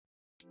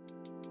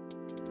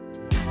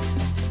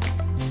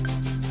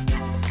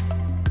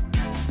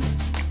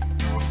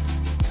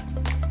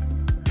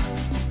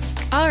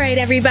All right,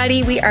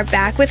 everybody, we are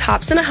back with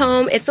Hops in a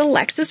Home. It's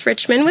Alexus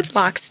Richmon with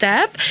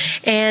Lockstep,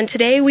 and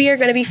today we are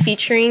going to be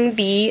featuring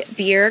the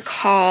beer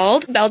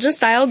called Belgian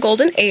Style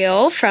Golden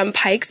Ale from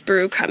Pike's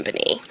Brew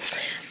Company.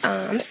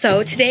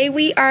 So today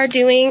we are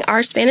doing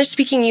our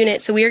Spanish-speaking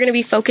unit, so we are going to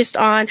be focused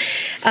on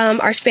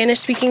our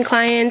Spanish-speaking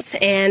clients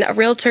and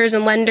realtors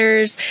and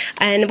lenders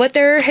and what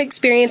their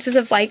experiences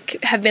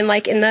have been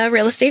like in the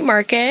real estate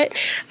market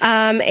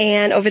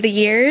and over the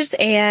years,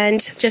 and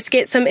just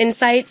get some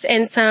insights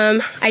and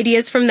some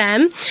ideas from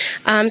them.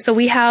 So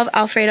we have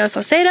Alfredo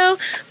Saleco,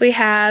 we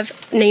have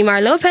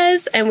Neymar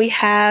Lopez, and we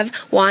have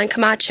Juan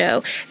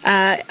Camacho.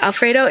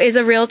 Alfredo is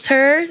a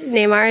realtor,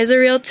 Neymar is a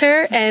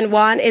realtor, and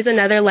Juan is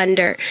another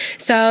lender.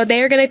 So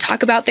they are going to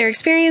talk about their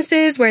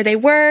experiences, where they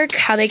work,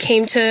 how they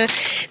came to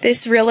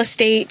this real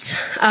estate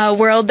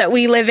world that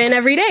we live in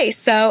every day.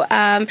 So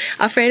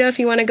Alfredo, if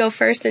you want to go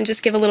first and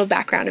just give a little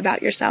background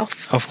about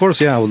yourself. Of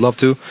course, yeah, I would love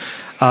to.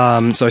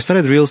 So I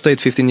started real estate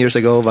 15 years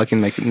ago back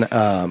in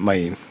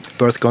my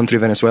birth country,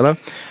 Venezuela.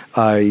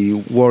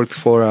 I worked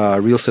for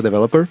a real estate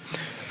developer.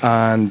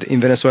 And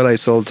in Venezuela, I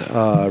sold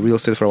real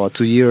estate for about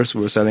 2 years.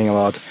 We were selling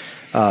about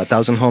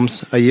 1,000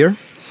 homes a year.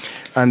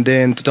 And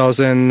then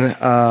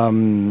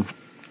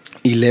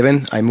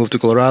 2011, I moved to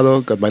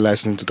Colorado, got my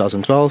license in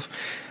 2012.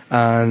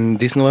 And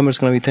this November is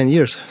going to be 10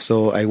 years.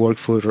 So I work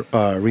for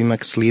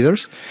RE/MAX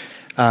Leaders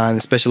and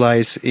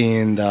specialize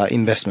in the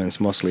investments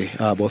mostly,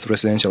 both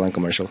residential and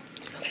commercial.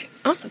 Okay,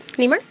 awesome.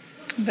 Neymar?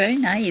 Very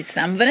nice.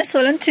 I'm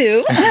Venezuelan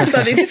too,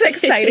 so this is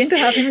exciting to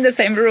have him in the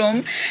same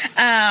room.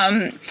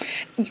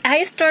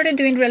 I started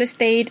doing real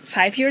estate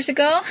 5 years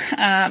ago.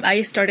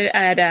 I started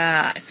at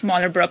a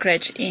smaller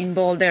brokerage in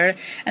Boulder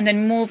and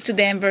then moved to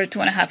Denver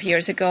 2.5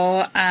 years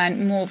ago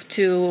and moved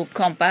to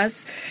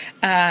Compass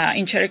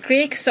in Cherry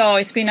Creek. So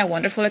it's been a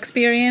wonderful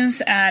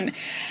experience, and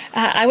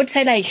I would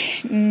say like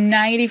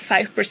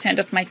 95%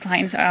 of my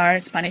clients are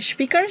Spanish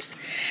speakers,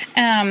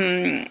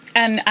 and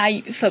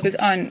I focus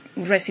on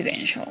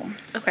residential.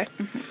 Okay.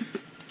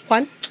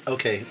 Juan?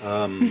 Okay.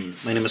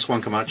 My name is Juan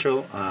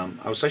Camacho.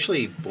 I was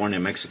actually born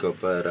in Mexico,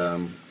 but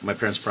my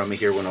parents brought me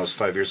here when I was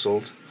 5 years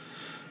old.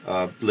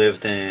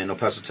 Lived in El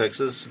Paso,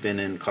 Texas. Been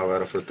in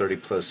Colorado for 30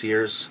 plus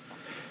years.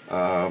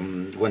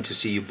 Went to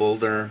CU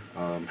Boulder.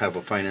 Have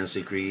a finance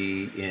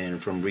degree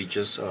from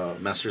Regis,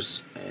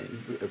 Master's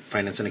in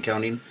Finance and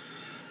Accounting.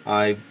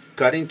 I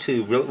got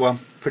into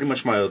pretty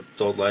much my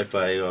adult life.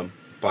 I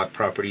bought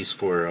properties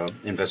for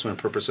investment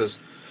purposes.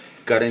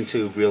 Got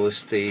into real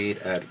estate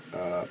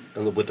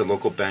with the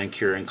local bank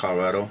here in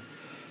Colorado.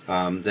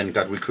 Then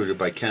got recruited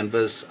by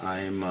Canvas.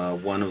 I'm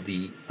I'm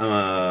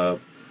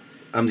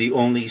the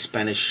only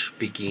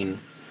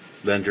Spanish-speaking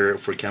lender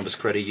for Canvas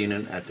Credit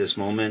Union at this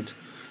moment.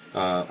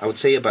 I would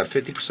say about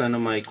 50%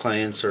 of my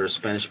clients are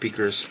Spanish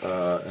speakers,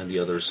 and the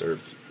others are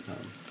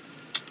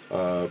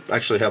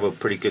actually have a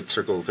pretty good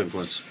circle of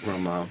influence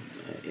from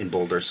in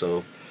Boulder.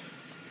 So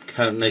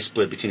kind of nice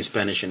split between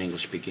Spanish and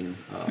English-speaking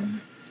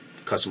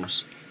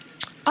customers.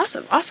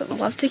 Awesome.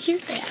 Love to hear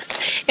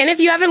that. And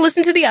if you haven't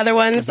listened to the other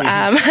ones,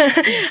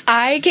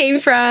 I came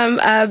from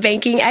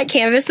banking at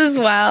Canvas as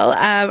well.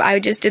 I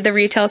just did the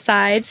retail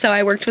side, so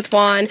I worked with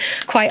Juan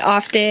quite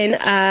often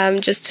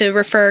just to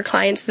refer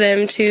clients to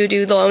them to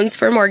do the loans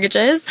for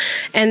mortgages.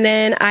 And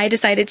then I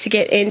decided to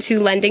get into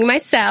lending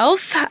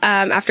myself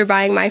after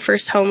buying my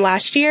first home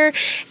last year.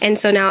 And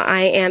so now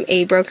I am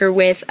a broker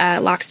with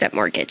Lockstep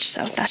Mortgage.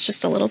 So that's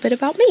just a little bit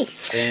about me.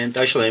 And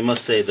actually, I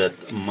must say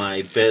that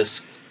my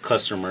best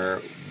customer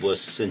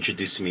was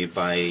introduced to me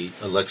by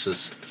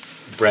Alexus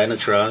Brandon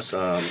Truss.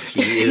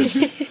 He is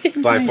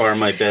by far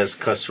my best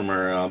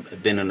customer.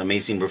 Been an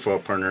amazing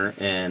referral partner,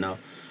 and a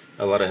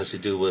lot of it has to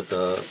do with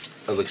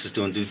Alexus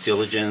doing due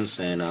diligence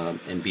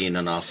and being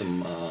an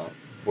awesome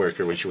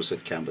worker when she was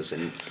at Canvas,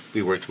 and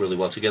we worked really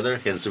well together.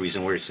 Hence the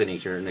reason we're sitting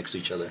here next to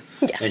each other.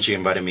 Yeah. And she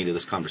invited me to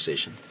this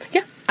conversation.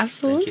 Yeah,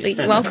 absolutely.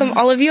 Welcome,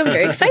 all of you. I'm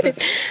very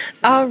excited.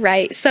 All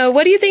right. So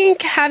what do you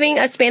think having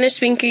a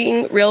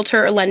Spanish-speaking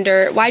realtor or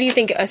lender, why do you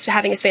think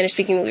having a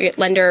Spanish-speaking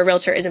lender or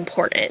realtor is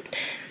important?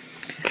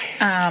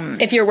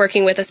 If you're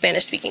working with a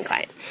Spanish-speaking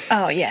client.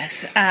 Oh,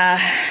 yes.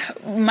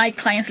 My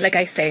clients, like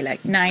I say,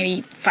 like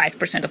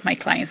 95% of my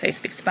clients, they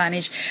speak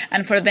Spanish.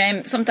 And for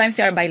them, sometimes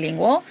they are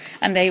bilingual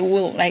and they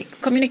will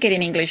like communicate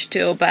in English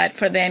too. But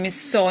for them, it's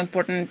so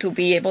important to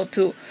be able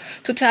to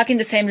talk in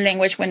the same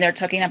language when they're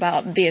talking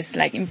about these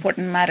like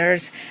important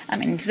matters. I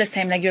mean, it's the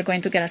same like you're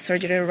going to get a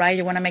surgery, right?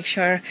 You want to make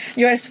sure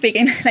you're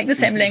speaking like the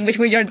same language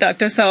with your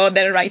doctor so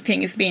the right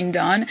thing is being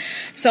done.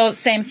 So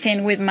same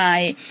thing with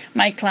my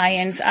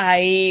clients.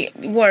 I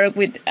work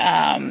with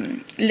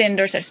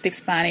lenders that speak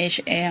Spanish,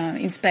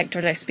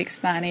 inspectors that speak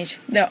Spanish,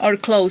 or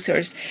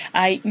closers.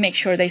 I make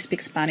sure they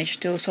speak Spanish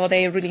too, so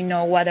they really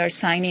know what they're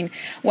signing,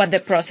 what the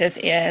process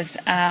is,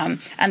 and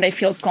they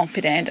feel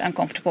confident and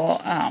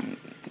comfortable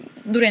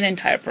during the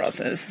entire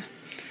process.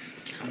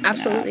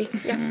 Absolutely.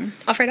 Yeah.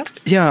 Alfredo?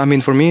 Yeah, I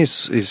mean, for me,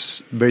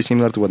 it's very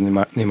similar to what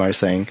Neymar is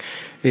saying.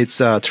 It's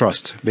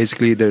trust.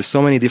 Basically, there's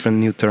so many different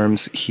new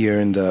terms here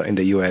in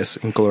the U.S.,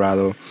 in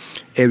Colorado.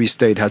 Every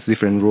state has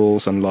different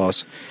rules and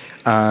laws.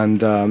 And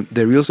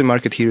the real estate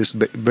market here is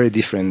very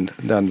different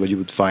than what you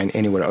would find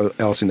anywhere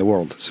else in the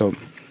world. So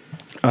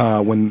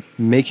when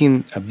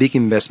making a big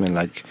investment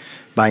like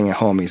buying a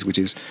home, which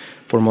is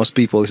for most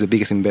people is the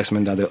biggest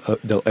investment that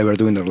they'll ever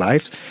do in their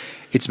lives,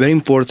 it's very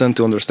important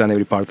to understand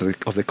every part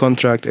of the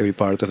contract, every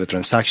part of the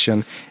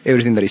transaction,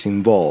 everything that is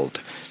involved.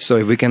 So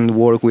if we can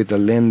work with a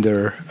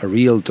lender, a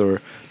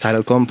realtor,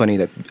 title company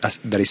that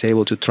is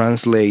able to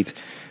translate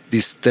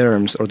these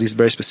terms or these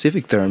very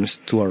specific terms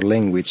to our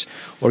language,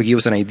 or give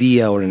us an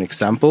idea or an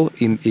example,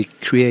 it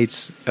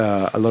creates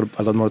a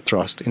lot more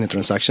trust in the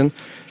transaction.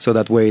 So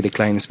that way the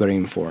client is very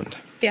informed.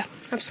 Yeah,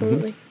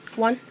 absolutely.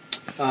 Juan?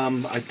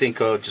 I think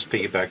I'll just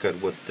piggyback on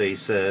what they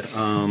said.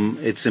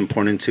 It's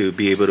important to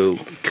be able to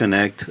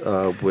connect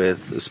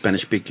with the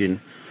Spanish-speaking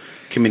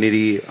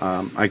community.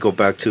 I go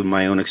back to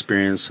my own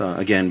experience.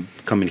 Again,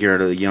 coming here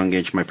at a young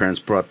age, my parents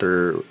bought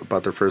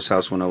their first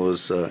house when I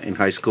was in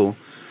high school,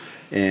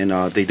 and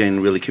they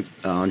didn't really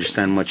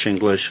understand much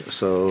English.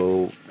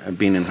 So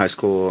being in high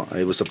school,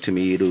 it was up to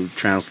me to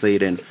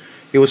translate, and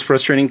it was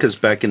frustrating because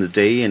back in the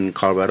day in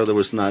Colorado, there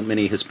was not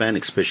many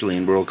Hispanics, especially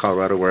in rural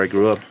Colorado where I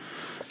grew up.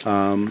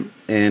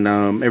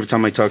 Every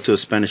time I talk to a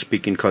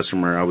Spanish-speaking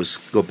customer, I always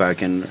go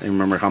back and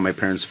remember how my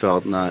parents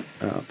felt, not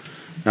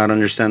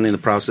understanding the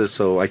process.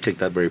 So I take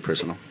that very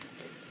personal.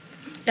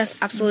 Yes,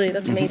 absolutely.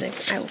 That's amazing.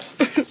 I will.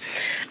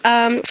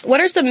 What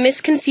are some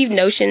misconceived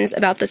notions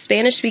about the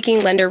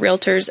Spanish-speaking lender,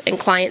 realtors, and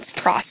clients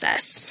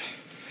process?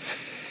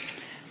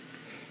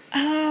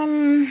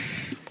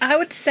 I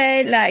would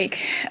say like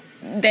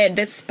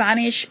the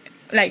Spanish,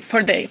 like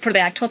for the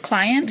actual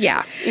client.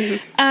 Yeah.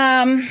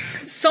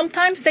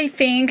 Sometimes they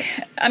think,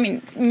 I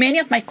mean, many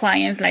of my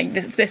clients, like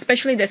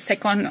especially the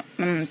second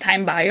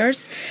time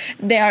buyers,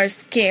 they are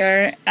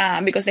scared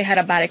because they had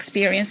a bad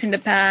experience in the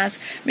past,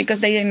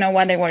 because they didn't know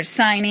what they were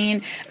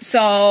signing.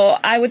 So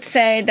I would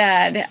say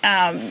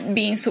that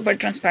being super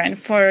transparent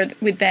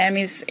with them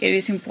is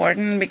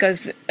important,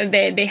 because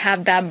they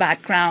have that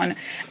background.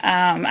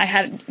 I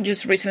had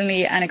just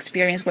recently an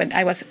experience when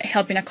I was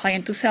helping a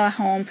client to sell a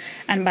home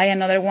and buy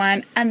another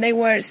one, and they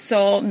were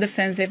so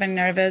defensive and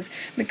nervous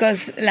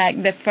because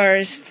like the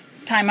first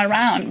time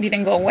around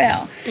didn't go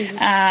well.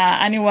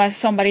 And it was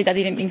somebody that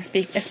didn't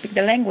speak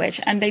the language,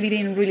 and they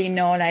didn't really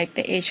know like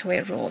the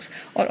HOA rules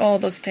or all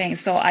those things.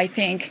 So I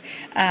think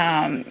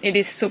it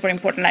is super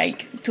important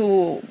like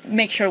to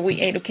make sure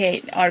we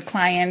educate our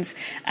clients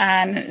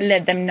and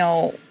let them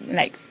know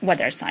like what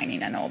they're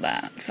signing and all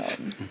that. So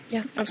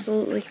yeah,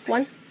 absolutely.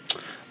 One?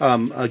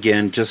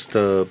 Again, just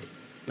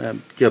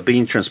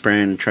being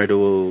transparent and try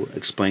to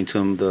explain to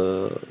them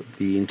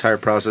the entire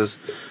process.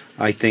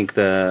 I think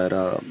that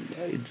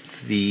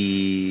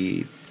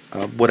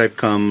what I've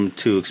come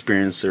to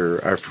experience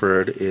or I've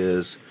heard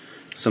is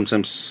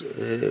sometimes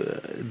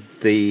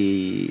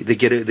they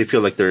get it. They feel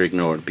like they're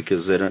ignored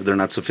because they're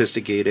not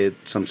sophisticated.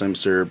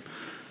 Sometimes they're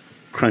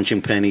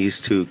crunching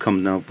pennies to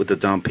come up with a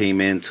down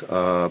payment.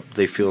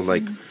 They feel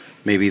like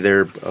maybe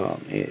they're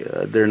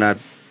not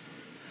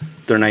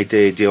the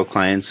ideal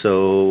client.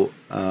 So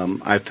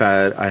I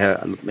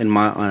have in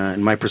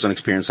my personal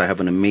experience, I have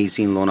an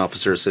amazing loan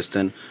officer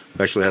assistant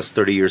who actually has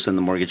 30 years in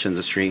the mortgage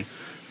industry.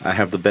 I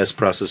have the best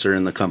processor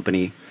in the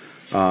company,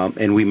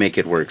 and we make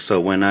it work. So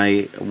when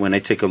I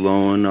take a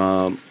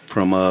loan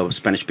from a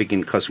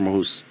Spanish-speaking customer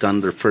who's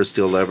done their first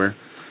deal ever,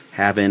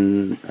 they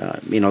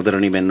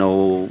don't even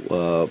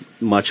know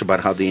much about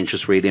how the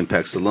interest rate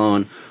impacts the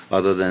loan,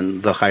 other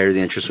than the higher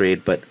the interest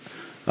rate, but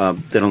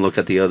they don't look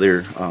at the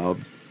other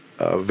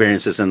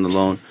variances in the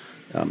loan.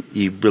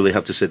 You really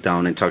have to sit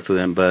down and talk to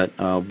them. But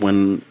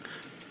when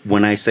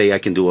I say I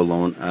can do a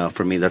loan,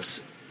 for me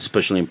that's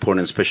especially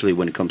important, especially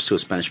when it comes to a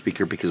Spanish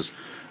speaker, because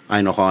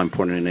I know how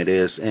important it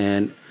is.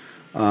 And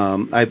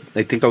I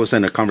think I was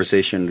in a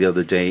conversation the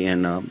other day,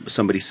 and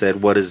somebody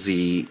said, "What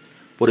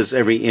does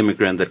every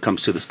immigrant that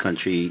comes to this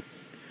country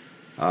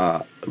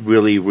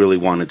really, really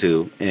want to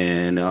do?"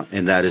 And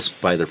that is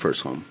buy their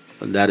first home.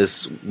 That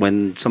is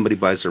when somebody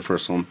buys their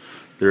first home,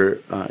 they're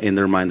in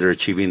their mind they're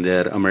achieving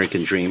that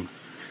American dream.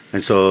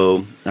 And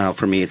so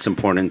for me, it's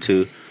important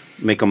to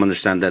make them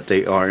understand that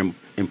they are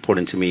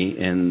important to me,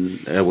 and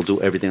I will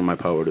do everything in my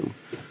power to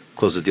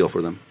close the deal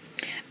for them.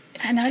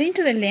 And adding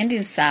to the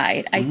lending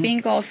side, I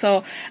think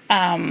also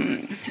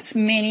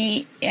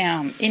many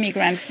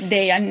immigrants,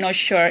 they are not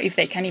sure if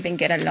they can even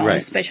get a loan,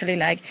 especially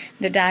like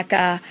the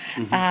DACA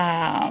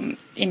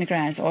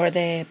immigrants or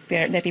the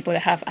people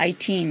that have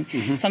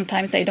ITIN.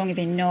 Sometimes they don't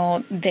even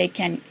know they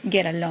can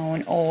get a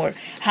loan or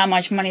how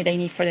much money they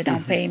need for the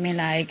down payment.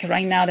 Like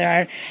right now,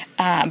 there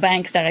are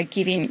banks that are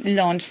giving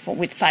loans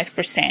with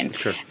 5%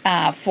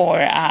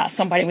 for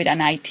somebody with an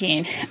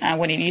ITIN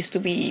when it used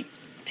to be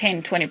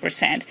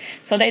 10-20%.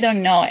 So they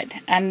don't know it,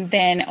 and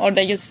then or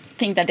they just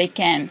think that they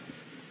can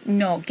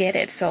get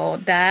it. So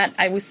that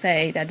I would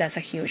say that's a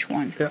huge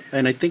one. Yeah,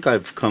 and I think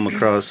I've come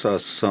across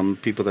some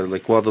people that are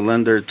like, well, the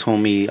lender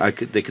told me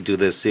they could do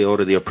this. They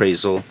ordered the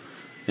appraisal,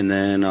 and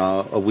then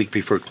a week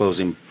before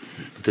closing,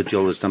 the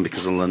deal was done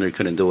because the lender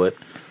couldn't do it.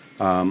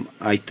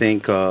 I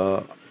think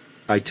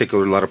I take a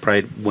lot of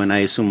pride when I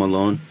assume a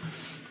loan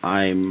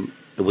I'm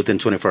within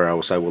 24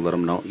 hours, I will let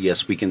them know,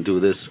 yes, we can do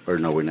this, or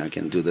no, we're not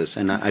going to do this.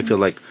 And I feel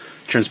like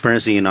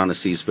transparency and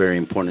honesty is very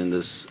important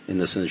in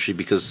this industry,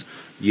 because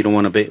you don't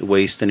want to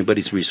waste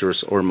anybody's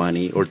resource or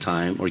money or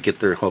time or get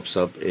their hopes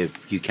up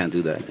if you can't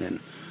do that. And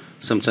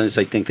sometimes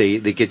I think they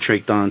get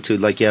tricked on to,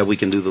 like, yeah, we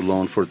can do the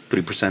loan for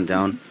 3%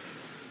 down.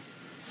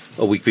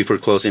 A week before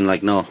closing,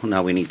 like, no,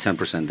 now we need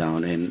 10%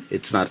 down. And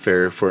it's not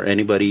fair for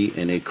anybody,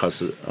 and it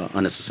causes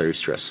unnecessary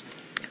stress.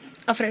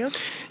 Alfredo?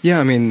 Yeah,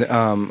 I mean,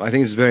 I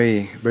think it's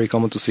very, very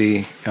common to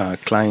see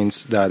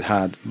clients that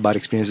had bad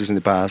experiences in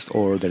the past,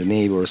 or their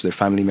neighbors, their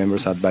family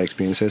members had bad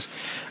experiences.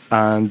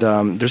 And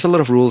there's a lot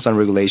of rules and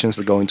regulations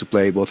that go into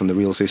play, both on the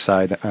real estate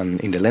side and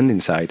in the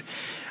lending side.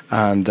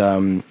 And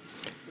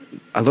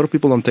a lot of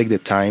people don't take the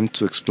time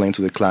to explain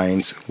to the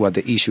clients what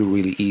the issue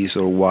really is,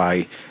 or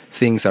why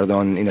things are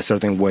done in a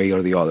certain way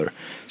or the other.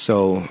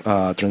 So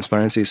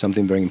transparency is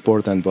something very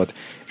important, but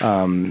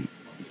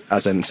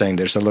as I'm saying,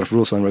 there's a lot of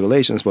rules and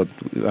regulations, but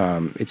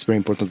it's very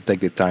important to take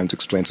the time to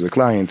explain to the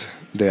client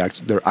their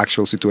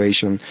actual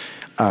situation,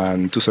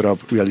 and to set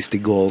up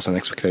realistic goals and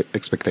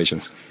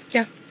expectations.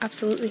 Yeah,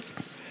 absolutely.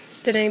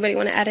 Did anybody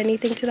want to add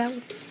anything to that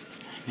one?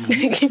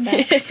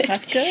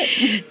 That's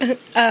good.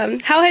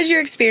 How has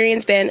your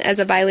experience been as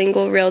a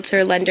bilingual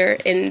realtor lender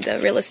in the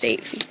real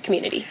estate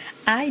community?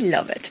 I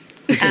love it.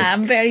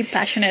 I'm very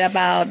passionate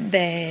about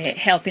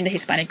helping the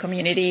Hispanic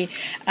community,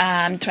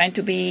 trying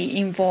to be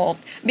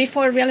involved.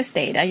 Before real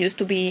estate, I used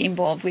to be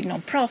involved with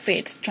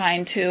nonprofits,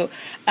 trying to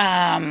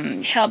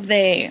help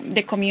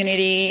the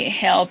community,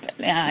 help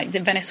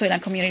the Venezuelan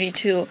community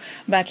too,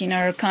 back in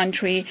our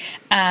country,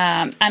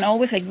 and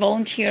always like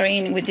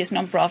volunteering with these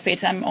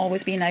nonprofits. I'm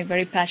always been like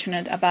very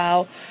passionate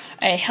about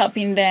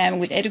helping them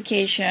with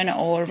education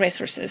or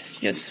resources,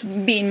 just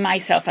being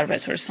myself a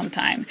resource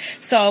sometime.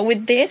 So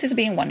with this, it's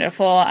been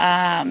wonderful.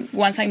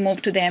 Once I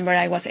moved to Denver,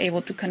 I was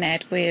able to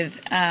connect with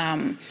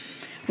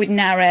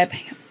NAREP,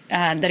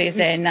 that is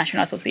the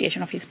National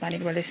Association of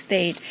Hispanic Real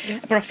Estate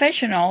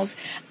Professionals.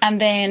 And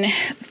then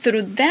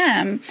through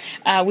them,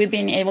 we've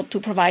been able to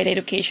provide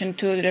education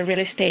to the real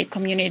estate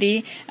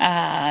community.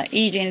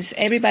 Agents,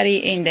 everybody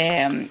in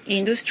the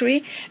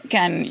industry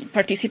can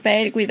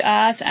participate with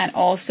us. And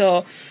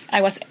also,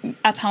 I was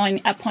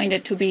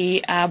appointed to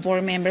be a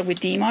board member with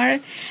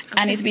DMAR.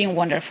 And it's been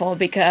wonderful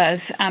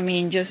because, I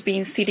mean, just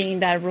being sitting in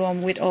that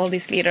room with all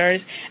these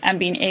leaders and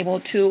being able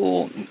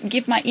to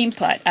give my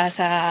input as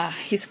a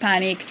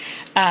Hispanic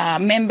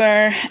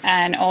member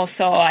and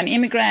also an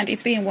immigrant,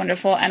 it's been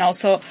wonderful. And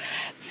also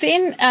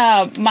seeing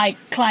my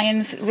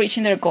clients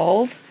reaching their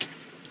goals,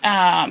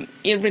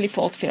 it really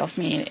fulfills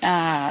me.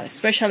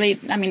 Especially,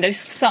 I mean, there's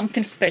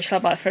something special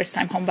about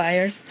first-time home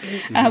buyers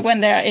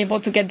when they're able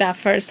to get that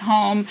first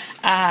home,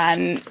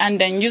 and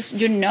then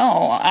you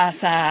know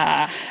as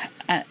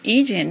an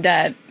agent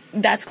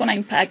that's going to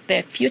impact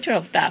the future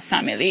of that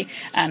family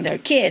and their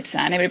kids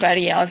and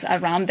everybody else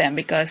around them,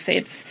 because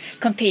it's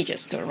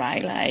contagious too,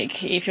 right?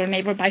 Like if your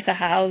neighbor buys a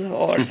house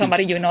or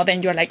somebody you know,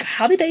 then you're like,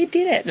 how did they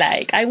did it?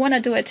 Like, I want to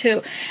do it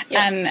too.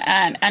 Yeah.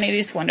 And it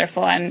is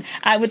wonderful. And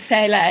I would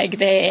say like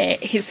the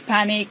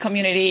Hispanic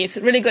community is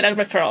really good at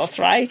referrals,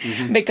 right?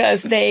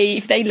 Because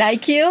if they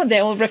like you,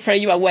 they will refer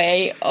you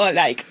away, or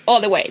like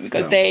all the way,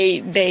 because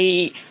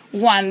they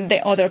want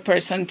the other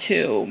person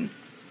to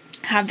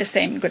have the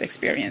same good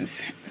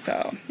experience.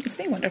 So it's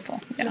been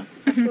wonderful. Yeah,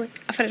 absolutely.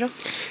 Alfredo?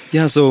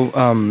 Yeah, so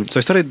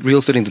I started real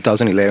estate in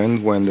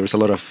 2011 when there was a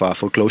lot of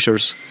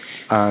foreclosures,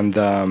 and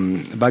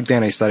back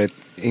then I started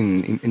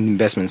in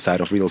investment side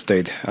of real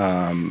estate,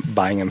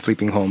 buying and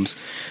flipping homes.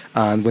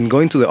 And when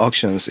going to the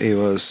auctions, it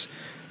was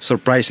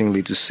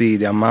surprisingly to see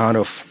the amount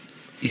of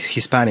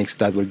Hispanics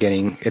that were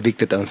getting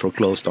evicted and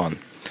foreclosed on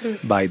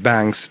by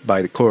banks,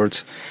 by the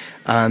courts.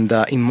 And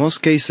in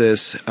most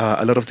cases,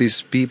 a lot of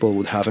these people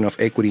would have enough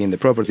equity in the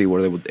property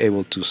where they would be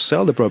able to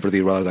sell the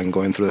property rather than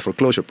going through the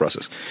foreclosure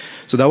process.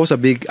 So that was a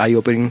big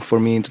eye-opening for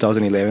me in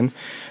 2011.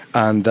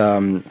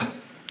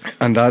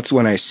 And that's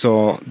when I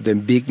saw the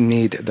big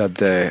need that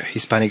the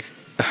Hispanic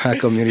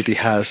community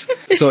has.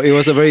 So it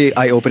was a very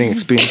eye-opening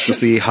experience to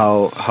see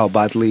how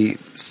badly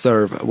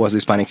served was the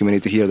Hispanic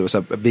community here. There was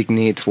a big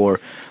need for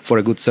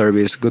a good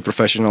service, good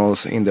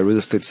professionals in the real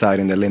estate side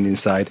and the lending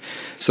side.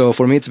 So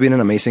for me, it's been an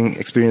amazing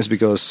experience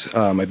because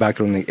my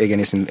background again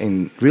is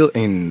in real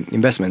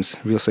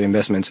estate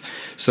investments.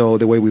 So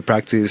the way we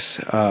practice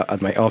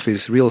at my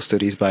office real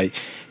estate is by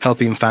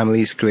helping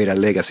families create a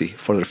legacy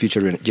for their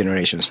future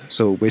generations.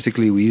 So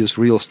basically, we use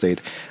real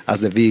estate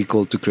as the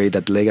vehicle to create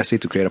that legacy,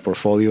 to create a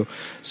portfolio,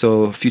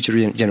 so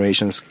future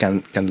generations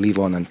can live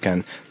on and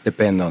can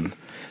depend on.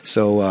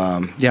 So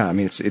yeah, I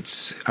mean,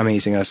 it's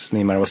amazing, as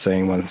Neymar was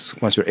saying.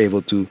 Once you're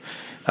able to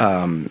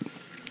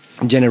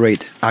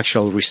generate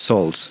actual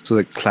results to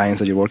the clients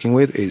that you're working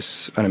with,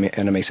 is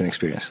an amazing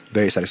experience.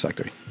 Very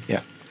satisfactory.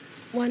 Yeah.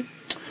 One.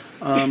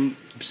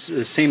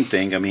 Same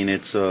thing. I mean,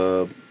 it's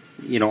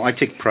I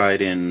take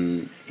pride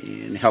in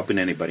helping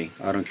anybody.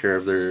 I don't care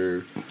if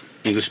they're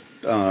English.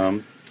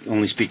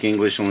 Only speak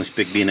English, only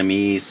speak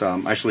Vietnamese.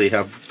 Actually,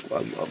 have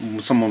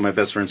some of my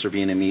best friends are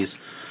Vietnamese.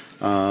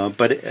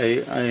 But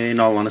in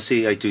all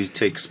honesty, I do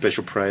take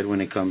special pride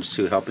when it comes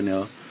to helping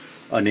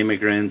an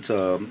immigrant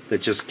that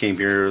just came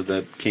here,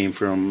 that came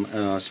from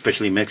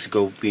especially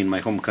Mexico, being my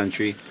home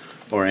country,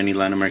 or any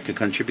Latin American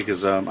country,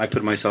 because I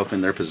put myself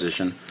in their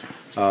position.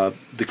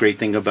 The great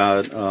thing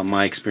about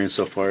my experience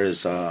so far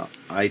is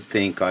I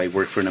think I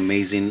work for an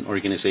amazing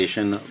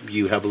organization.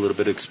 You have a little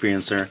bit of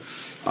experience there.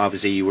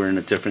 Obviously, you were in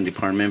a different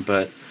department,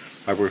 but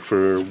I work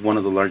for one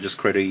of the largest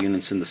credit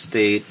unions in the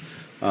state.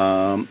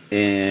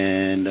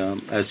 And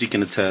as you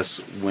can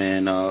attest,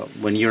 when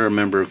you're a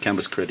member of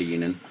Campus Credit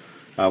Union,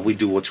 we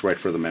do what's right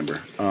for the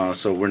member.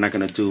 So we're not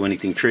going to do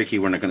anything tricky.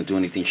 We're not going to do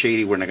anything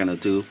shady. We're not going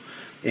to do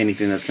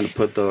anything that's going to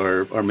put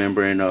our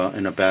member in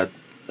a bad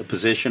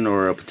position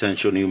or a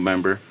potential new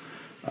member.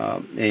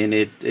 And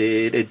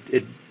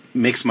it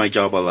makes my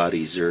job a lot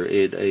easier.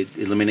 It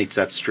eliminates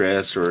that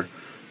stress. Or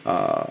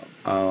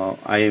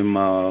I am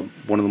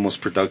one of the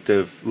most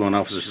productive loan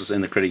officers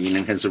in the credit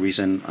union. Hence the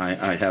reason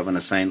I have an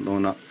assigned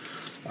loan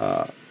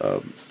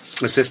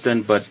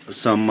assistant. But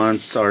some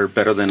months are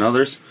better than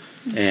others.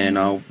 And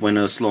when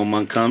a slow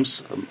month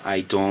comes,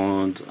 I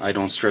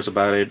don't stress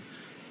about it,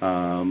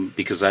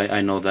 because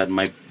I know that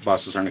my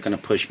bosses aren't going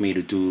to push me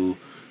to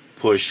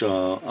push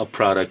a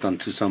product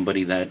onto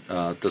somebody that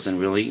doesn't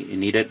really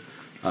need it.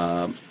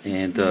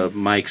 And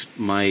my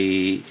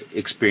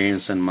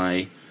experience and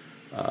my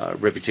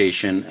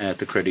reputation at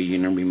the credit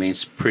union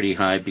remains pretty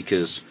high,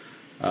 because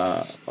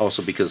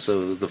also because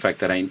of the fact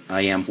that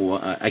I am who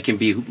I can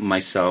be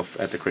myself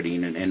at the credit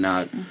union and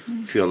not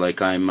feel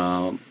like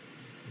I'm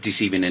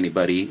deceiving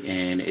anybody.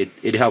 And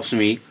it helps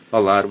me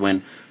a lot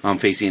when I'm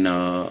facing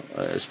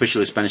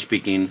especially a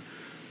Spanish-speaking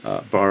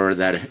borrower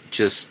that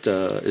just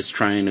is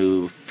trying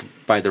to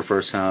buy their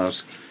first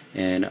house,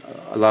 and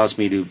allows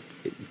me to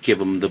give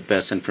them the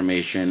best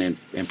information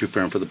and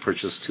prepare them for the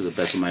purchase to the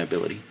best of my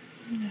ability.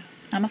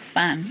 I'm a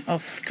fan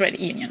of credit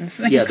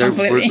unions. Yeah,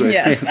 we're great.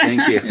 Yes.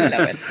 Thank you. I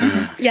love it.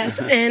 Yes,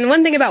 and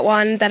one thing about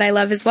Juan that I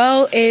love as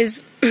well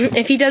is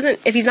if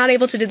he's not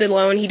able to do the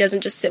loan, he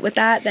doesn't just sit with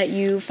that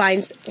you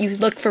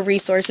look for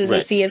resources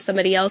and see if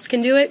somebody else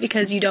can do it,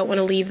 because you don't want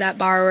to leave that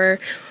borrower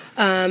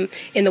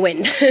in the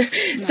wind.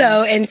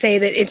 So, and say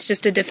that it's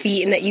just a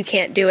defeat and that you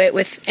can't do it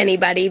with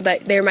anybody,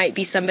 but there might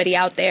be somebody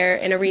out there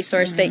and a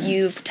resource that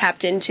you've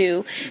tapped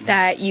into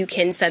that you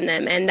can send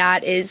them. And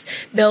that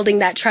is building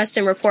that trust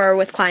and rapport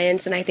with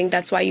clients. And I think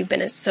that's why you've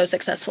been so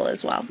successful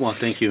as well. Well,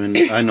 thank you. And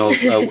I know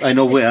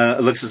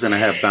Alexis and I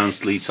have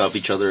bounced leads off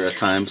each other at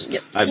times.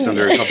 Yep. I've sent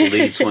her a couple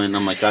leads when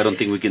I'm like, I don't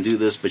think we can do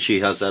this, but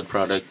she has that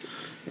product.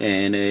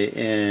 And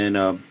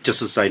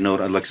just a side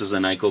note, Alexis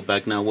and I go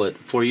back now,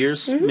 4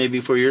 years?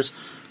 Maybe 4 years.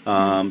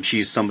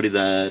 She's somebody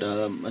that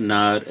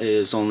not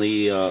is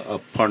only a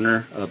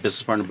partner, a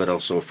business partner, but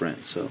also a friend.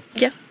 So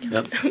yeah.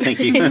 Yep. Thank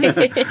you.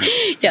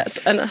 Yes.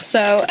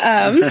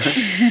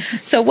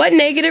 So what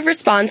negative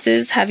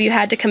responses have you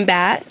had to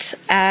combat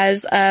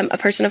as a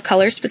person of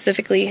color,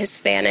 specifically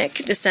Hispanic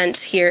descent,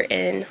 here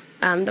in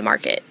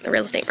the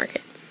real estate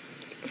market?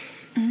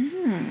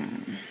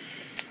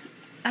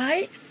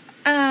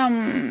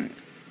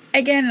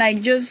 Again,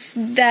 like just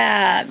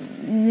the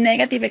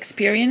negative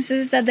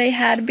experiences that they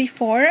had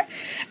before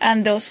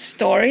and those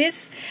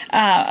stories,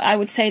 I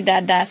would say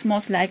that that's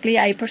most likely.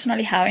 I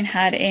personally haven't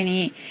had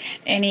any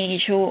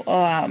issue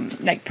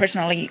like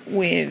personally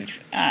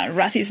with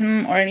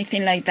racism or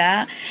anything like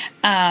that,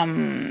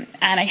 and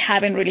I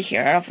haven't really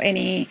heard of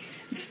any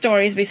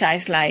stories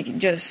besides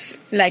just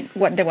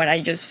what I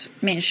just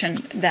mentioned,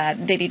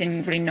 that they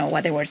didn't really know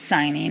what they were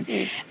signing.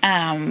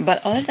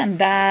 But other than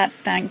that,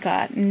 thank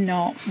God,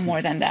 no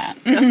more than that.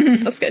 Oh,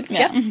 that's good.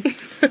 Yeah.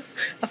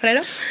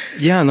 Alfredo?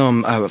 Yeah,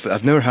 no,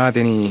 I've never had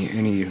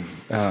any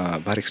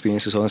bad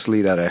experiences,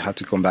 honestly, that I had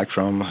to come back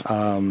from.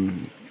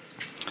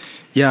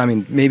 Yeah, I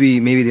mean, maybe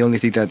the only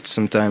thing that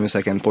sometimes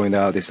I can point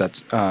out is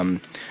that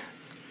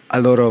a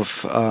lot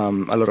of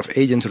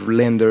agents or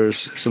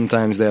lenders,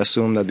 sometimes they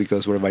assume that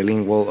because we're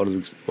bilingual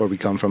or we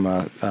come from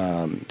a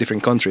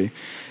different country,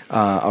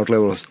 our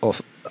level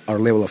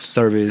of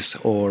service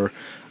or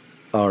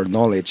our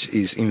knowledge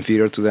is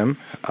inferior to them.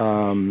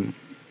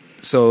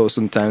 So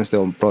sometimes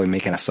they'll probably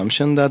make an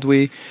assumption that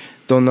we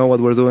don't know what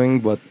we're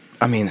doing, but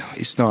I mean,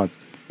 it's not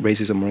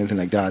racism or anything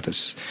like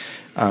that.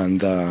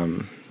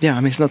 Yeah, I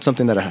mean, it's not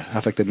something that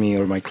affected me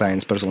or my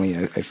clients personally.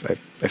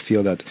 I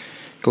feel that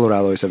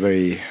Colorado is a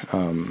very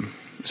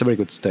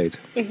good state.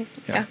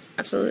 Yeah,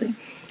 absolutely.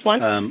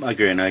 Juan? I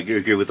agree, and I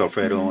agree with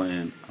Alfredo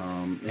and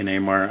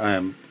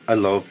Neymar. I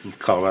love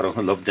Colorado.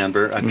 I love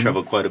Denver. I've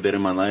traveled quite a bit in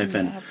my life,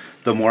 and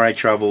the more I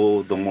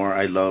travel, the more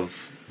I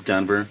love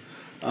Denver.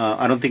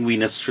 I don't think we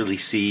necessarily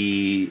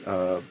see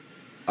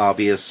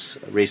obvious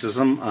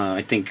racism.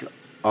 I think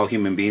all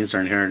human beings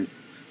are inherent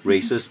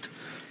racist.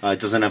 It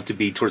doesn't have to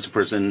be towards a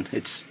person.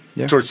 It's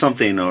towards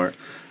something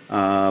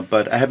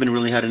but I haven't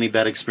really had any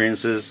bad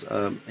experiences.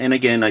 And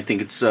again, I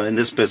think it's in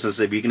this business,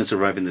 if you're going to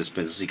survive in this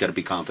business, you got to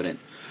be confident.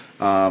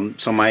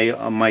 So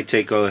my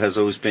take has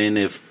always been,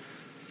 if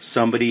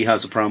somebody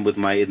has a problem with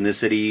my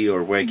ethnicity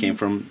or where I came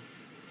from,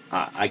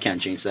 I can't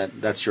change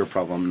that. That's your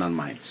problem, not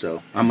mine.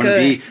 So I'm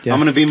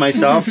gonna be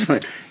myself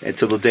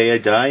until the day I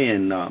die,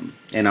 and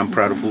I'm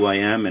proud of who I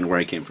am and where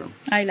I came from.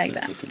 I like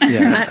that.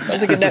 Yeah.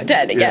 That's a good note to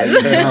end, I guess.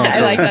 I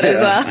like that as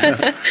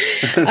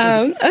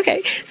well.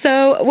 Okay,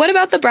 so what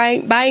about the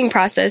buying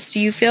process do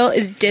you feel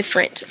is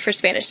different for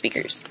Spanish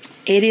speakers?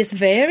 It is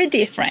very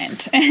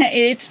different.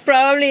 It's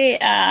probably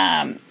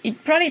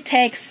it probably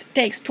takes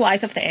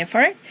twice of the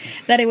effort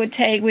that it would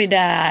take with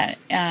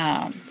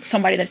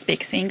somebody that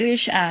speaks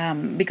English,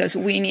 because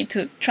we need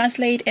to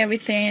translate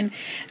everything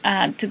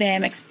to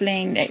them,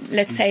 explain.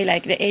 Let's say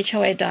like the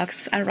HOA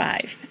docs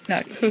arrive.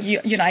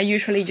 I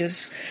usually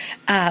just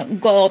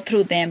go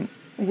through them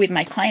with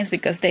my clients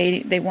because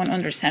they won't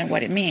understand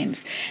what it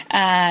means.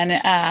 And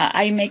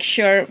I make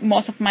sure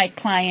most of my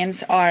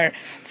clients are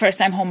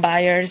first-time home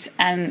buyers,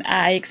 and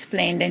I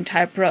explain the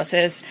entire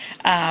process.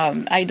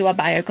 I do a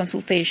buyer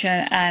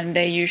consultation, and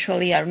they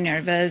usually are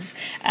nervous.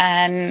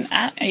 And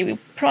it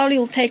probably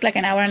will take like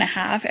an hour and a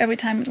half every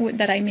time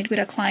that I meet with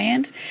a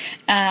client.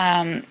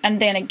 And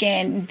then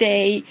again,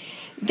 they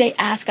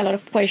ask a lot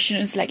of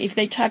questions. Like if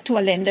they talk to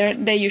a lender,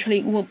 they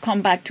usually will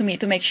come back to me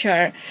to make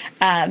sure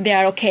they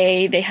are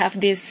okay. They have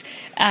this,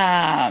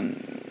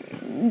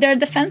 they're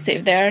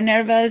defensive, they're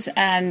nervous,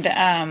 and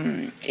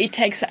it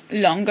takes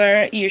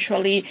longer.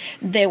 Usually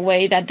the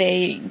way that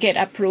they get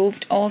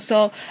approved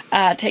also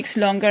takes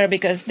longer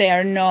because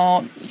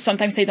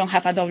sometimes they don't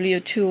have a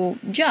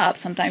W-2 job.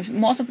 Sometimes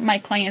most of my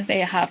clients, they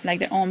have like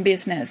their own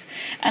business.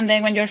 And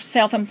then when you're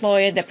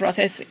self-employed, the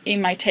process, it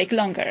might take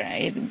longer.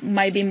 It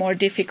might be more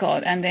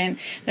difficult. And then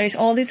there's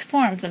all these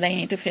forms that they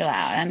need to fill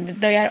out, and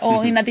they are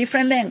all in a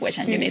different language,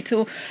 and you need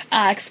to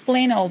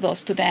explain all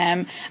those to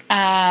them.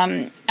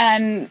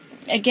 And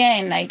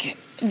again, like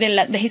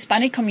the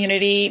Hispanic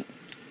community,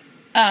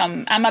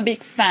 I'm a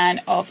big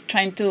fan of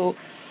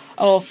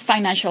of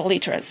financial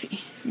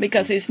literacy,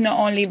 because it's not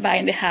only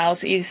buying the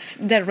house, it's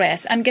the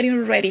rest and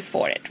getting ready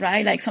for it,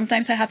 right? Like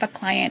sometimes I have a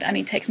client and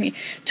it takes me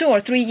 2 or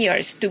 3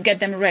 years to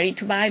get them ready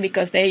to buy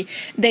because they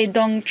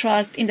don't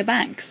trust in the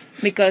banks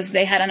because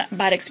they had a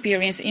bad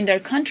experience in their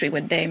country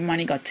when their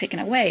money got taken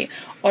away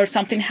or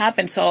something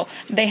happened. So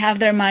they have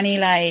their money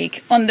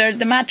like under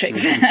the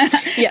matrix.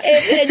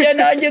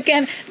 Yeah. You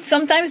can,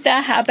 sometimes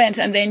that happens,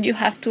 and then you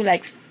have to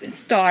like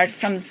start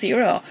from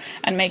zero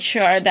and make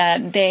sure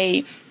that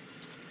they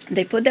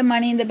put the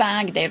money in the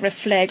bank, they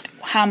reflect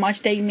how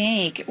much they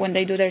make when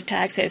they do their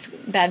taxes,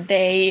 that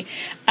they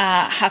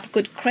have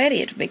good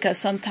credit. Because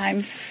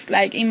sometimes,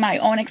 like in my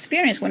own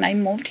experience, when I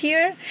moved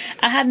here,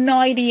 I had no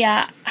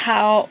idea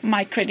how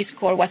my credit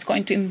score was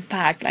going to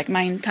impact like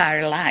my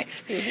entire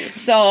life. Mm-hmm.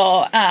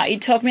 So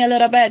it took me a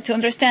little bit to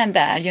understand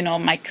that,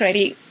 my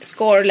credit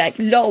score like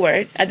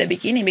lowered at the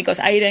beginning because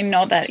I didn't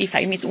know that if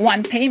I missed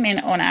one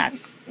payment on a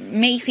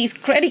Macy's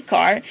credit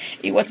card,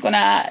 it was going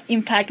to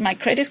impact my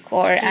credit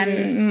score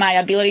and my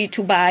ability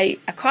to buy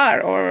a car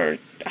or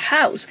a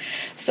house.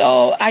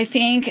 So I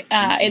think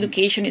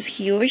education is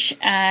huge,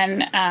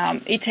 and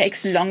it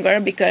takes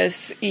longer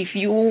because if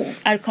you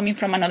are coming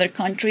from another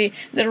country,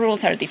 the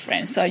rules are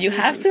different. So you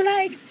have to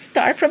like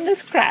start from the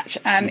scratch,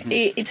 and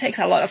it takes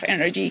a lot of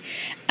energy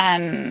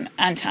and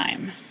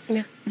time.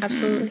 Yeah,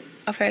 absolutely.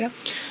 Alfredo?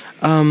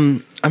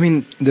 I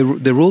mean,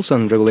 the rules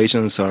and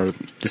regulations are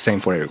the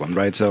same for everyone,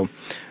 right? So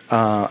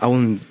I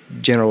wouldn't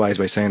generalize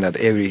by saying that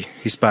every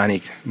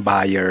Hispanic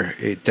buyer,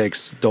 it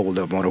takes double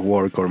the amount of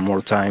work or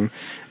more time.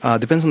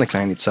 Depends on the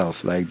client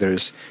itself. Like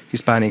there's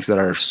Hispanics that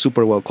are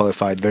super well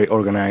qualified, very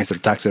organized.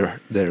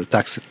 Their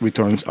tax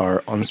returns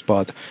are on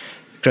spot,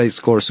 credit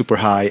score super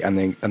high, and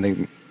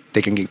then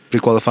they can get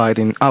pre-qualified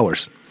in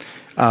hours.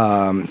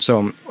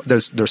 So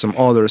there's some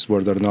others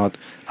where they're not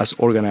as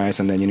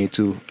organized, and then you need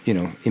to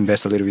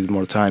invest a little bit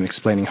more time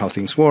explaining how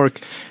things work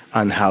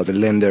and how the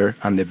lender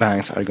and the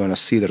banks are going to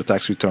see their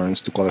tax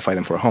returns to qualify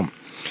them for a home.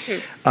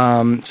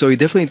 So it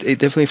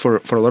definitely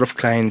for a lot of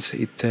clients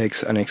it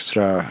takes an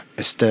extra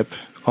step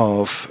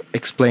of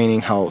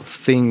explaining how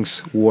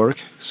things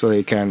work so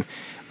they can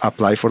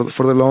apply for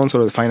the loans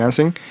or the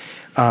financing.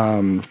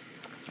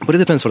 But it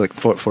depends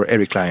for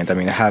every client. I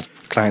mean, I have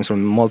clients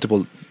from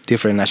multiple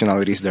different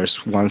nationalities.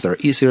 There's ones that are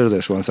easier,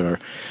 there's ones that are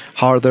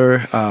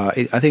harder.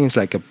 I think it's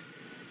like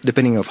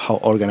depending of how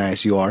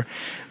organized you are.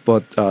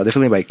 But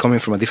definitely by coming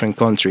from a different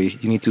country,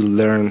 you need to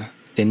learn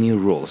the new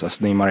rules. As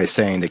Neymar is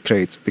saying, the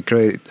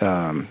credit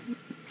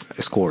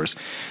scores,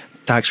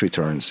 tax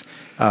returns.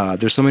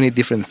 There's so many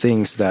different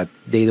things that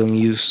they don't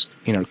use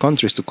in our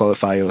countries to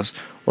qualify us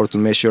or to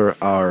measure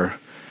our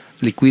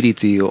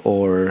liquidity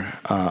or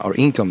our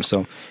income.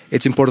 So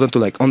it's important to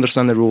like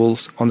understand the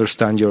rules,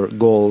 understand your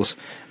goals,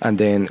 and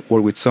then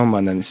work with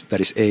someone that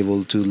is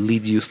able to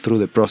lead you through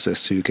the process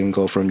so you can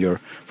go from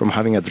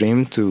having a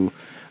dream to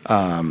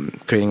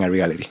creating a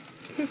reality.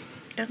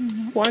 Yeah.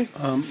 Juan?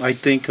 I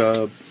think,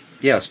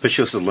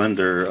 especially as a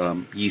lender,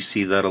 you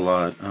see that a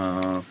lot.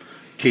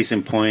 Case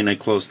in point, I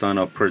closed on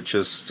a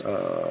purchase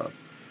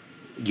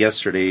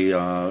yesterday.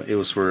 It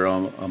was for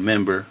a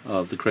member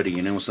of the credit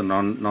union. It was a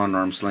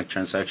non-arm's length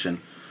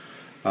transaction.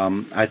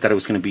 I thought it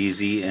was going to be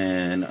easy,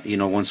 and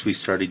once we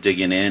started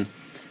digging in,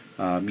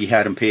 You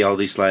had them pay all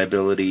these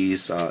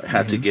liabilities.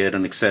 Had to get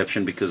an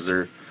exception because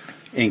their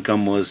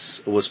income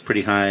was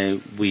pretty high.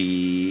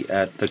 We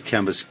at the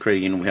Canvas Credit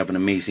Union, we have an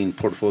amazing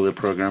portfolio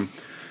program.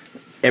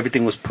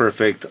 Everything was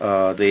perfect.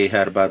 They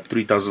had about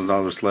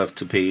 $3,000 left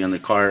to pay on the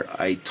car.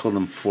 I told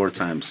them 4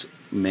 times,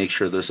 make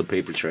sure there's a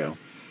paper trail.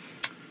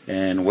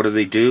 And what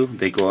do?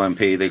 They go out and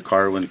pay their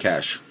car with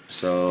cash.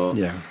 So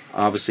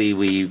obviously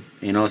we,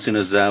 as soon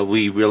as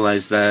we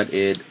realized that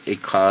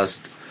it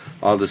caused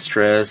all the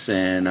stress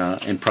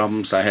and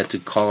problems, I had to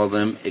call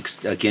them,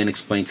 again,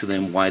 explain to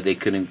them why they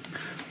couldn't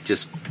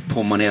just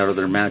pull money out of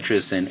their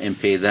mattress and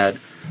pay that.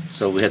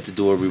 So we had to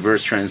do a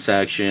reverse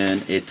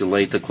transaction. It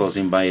delayed the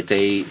closing by a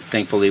day.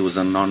 Thankfully, it was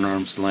a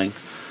non-arm's length.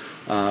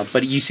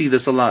 But you see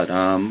this a lot.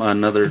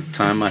 Another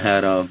time I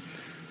had a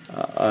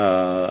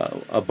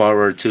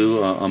borrower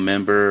too, a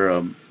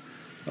member.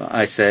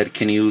 I said,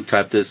 can you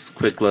type this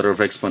quick letter of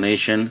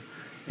explanation?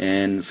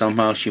 And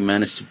somehow she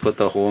managed to put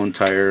the whole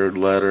entire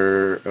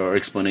letter or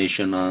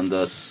explanation on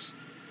the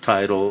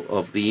title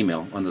of the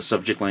email, on the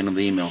subject line of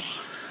the email.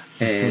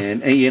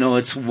 And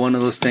it's one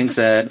of those things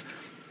that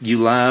you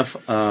laugh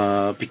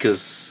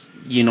because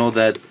you know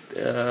that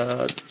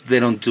they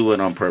don't do it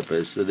on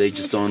purpose. They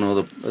just don't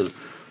know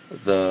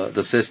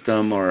the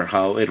system or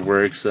how it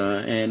works,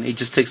 and it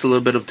just takes a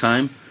little bit of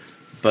time.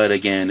 But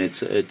again,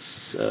 it's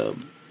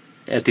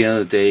at the end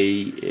of the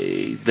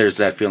day, there's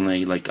that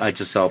feeling like I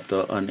just helped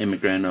an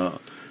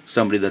immigrant,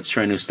 somebody that's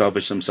trying to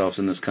establish themselves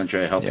in this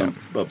country. I helped them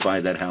buy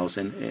that house,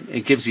 and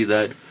it gives you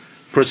that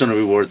personal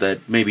reward that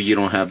maybe you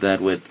don't have that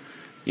with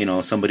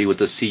somebody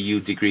with a CU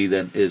degree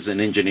that is an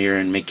engineer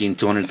and making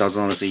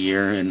 $200,000 a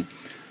year, and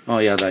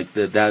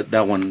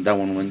that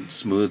one went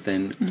smooth.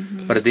 And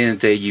but at the end of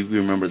the day, you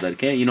remember that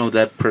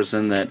that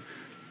person that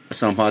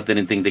somehow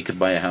didn't think they could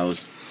buy a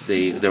house,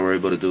 they were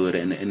able to do it,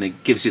 and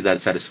it gives you that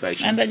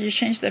satisfaction. And that you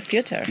change their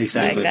future.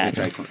 Exactly. Like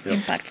that's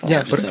impactful.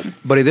 Yeah,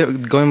 but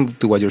going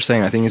to what you're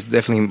saying, I think it's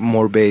definitely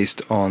more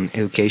based on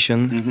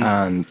education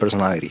and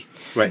personality.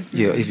 Right.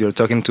 If you're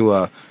talking to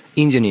a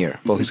engineer,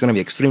 well, he's going to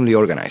be extremely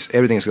organized.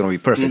 Everything is going to be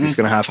perfect. He's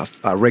going to have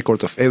a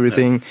record of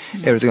everything.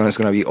 Everything is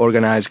going to be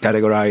organized,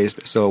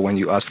 categorized. So when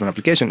you ask for an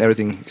application,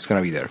 everything is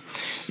going to be there.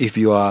 If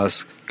you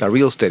ask a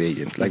real estate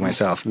agent like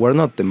myself, we're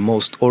not the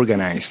most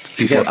organized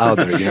people out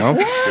there.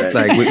 Right.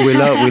 Like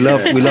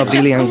we love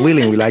dealing and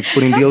willing. We like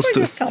putting deals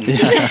to.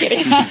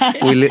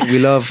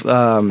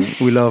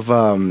 We love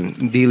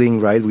dealing,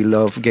 right? We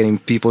love getting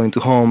people into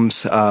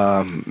homes,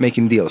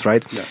 making deals,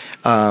 right? Yeah.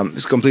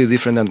 It's completely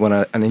different than what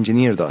an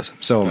engineer does.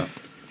 So,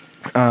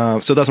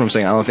 so that's what I'm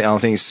saying. I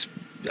don't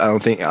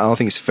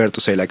think it's fair to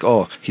say like,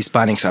 oh,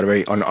 Hispanics are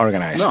very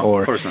unorganized,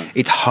 or of course not.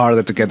 It's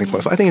harder to get them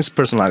qualified. I think it's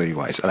personality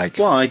wise.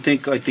 Well, I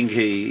think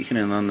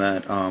hitting on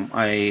that.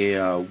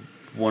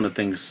 One of the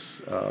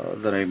things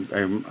that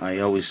I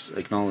always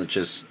acknowledge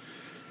is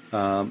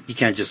you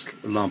can't just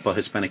lump a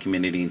Hispanic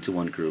community into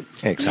one group.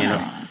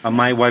 Exactly.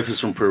 My wife is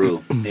from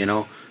Peru.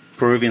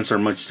 Peruvians are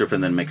much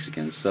different than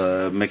Mexicans.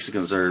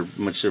 Mexicans are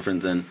much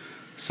different than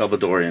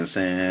Salvadorians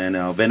and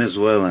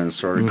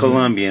Venezuelans or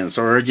Colombians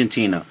or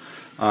Argentina.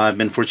 I've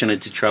been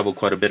fortunate to travel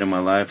quite a bit in my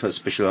life,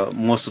 especially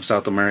most of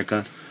South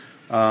America,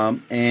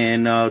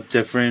 and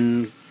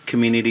different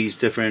communities,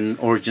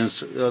 different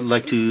origins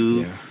like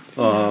to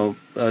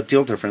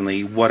deal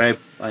differently.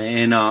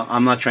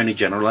 I'm not trying to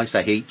generalize.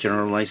 I hate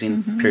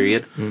generalizing.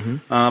 Period.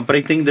 But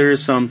I think there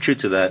is some truth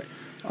to that.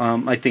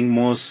 I think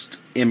most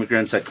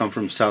immigrants that come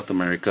from South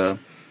America,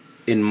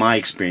 in my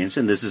experience,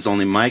 and this is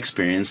only my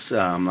experience,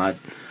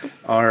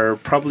 are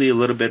probably a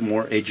little bit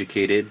more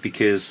educated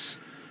because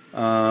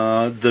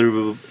our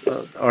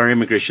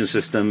immigration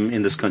system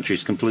in this country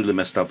is completely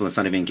messed up. Let's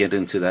not even get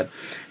into that.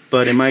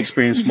 But in my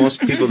experience,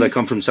 most people that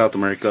come from South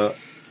America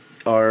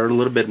are a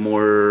little bit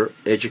more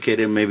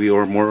educated, maybe,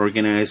 or more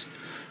organized.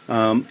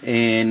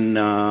 And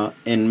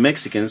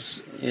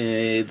Mexicans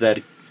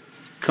that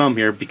come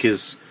here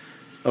because,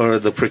 or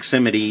the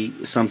proximity,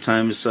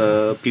 sometimes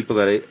people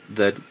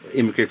that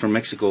immigrate from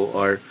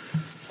Mexico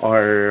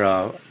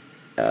are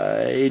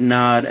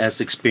not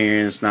as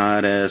experienced,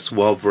 not as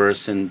well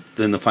versed in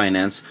the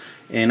finance.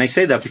 And I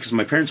say that because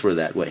my parents were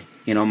that way.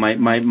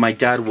 My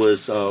dad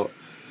was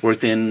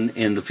worked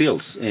in the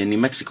fields in New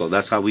Mexico.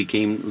 That's how we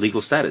came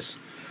legal status.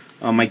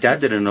 My dad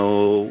didn't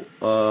know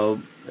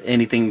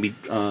anything,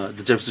 the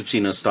difference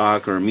between a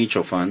stock or a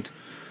mutual fund.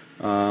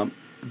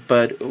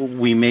 But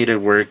we made it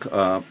work.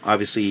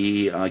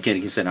 Obviously, again,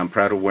 like you said, I'm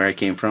proud of where I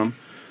came from.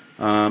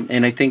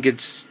 And I think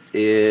it's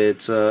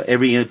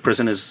every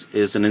person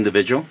is an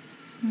individual.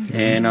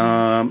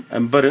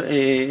 But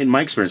in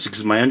my experience,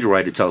 because my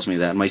underwriter tells me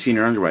that, my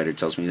senior underwriter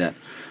tells me that,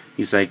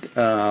 he's like,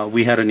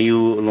 we had a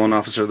new loan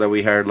officer that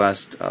we hired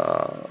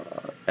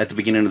at the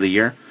beginning of the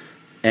year,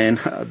 and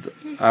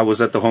I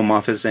was at the home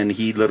office, and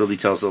he literally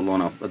tells the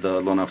loan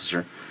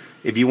officer,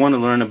 if you want to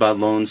learn about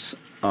loans,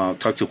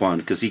 talk to Juan,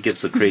 because he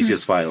gets the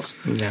craziest files.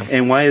 Yeah.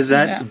 And why is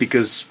that? Yeah.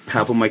 Because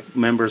half of my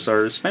members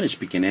are Spanish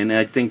speaking, and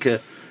I think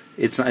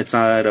it's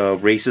not a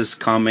racist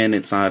comment.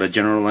 It's not a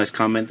generalized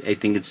comment. I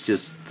think it's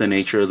just the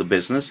nature of the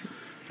business.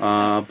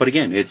 But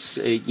again, it's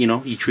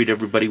you treat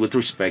everybody with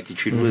respect. You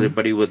treat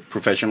everybody with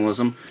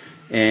professionalism.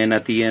 And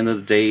at the end of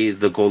the day,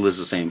 the goal is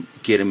the same: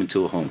 get them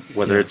into a home,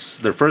 whether it's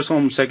their first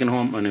home, second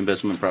home, an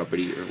investment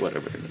property, or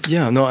whatever it is.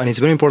 Yeah, no, and it's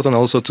very important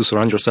also to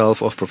surround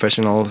yourself of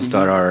professionals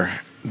that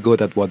are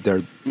good at what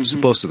they're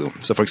supposed to do.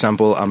 So, for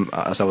example,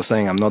 as I was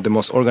saying, I'm not the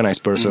most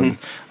organized person.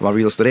 I'm a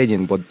real estate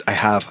agent, but I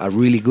have a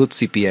really good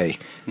CPA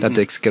that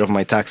takes care of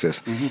my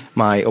taxes.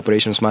 My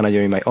operations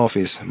manager in my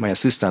office, my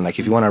assistant, like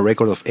if you want a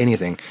record of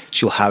anything,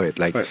 she'll have it.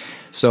 Like,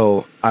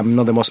 so I'm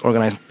not the most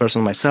organized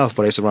person myself,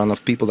 but I surround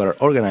of people that are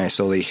organized,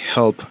 so they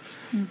help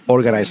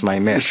organize my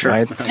mess,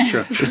 right?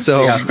 Sure.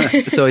 So,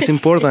 so it's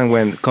important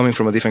when coming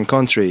from a different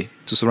country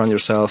to surround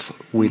yourself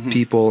with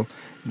people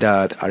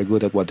that are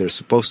good at what they're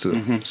supposed to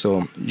do.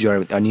 So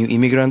you're a new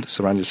immigrant,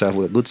 surround yourself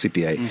with a good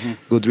CPA,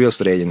 good real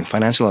estate agent,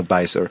 financial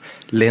advisor,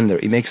 lender.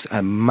 It makes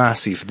a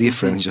massive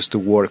difference just to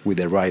work with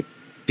the right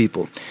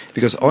people.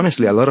 Because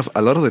honestly, a lot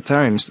of the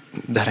times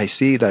that I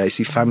see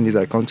families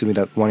that come to me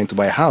that wanting to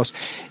buy a house,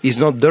 it's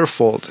not their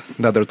fault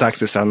that their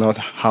taxes are not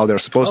how they're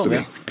supposed to be.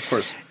 Of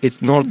course.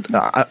 It's not.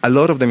 A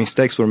lot of the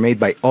mistakes were made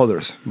by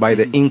others, by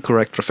the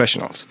incorrect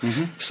professionals.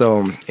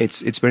 So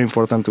it's very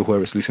important to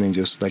whoever's listening.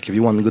 Just like if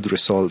you want good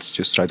results,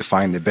 just try to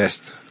find the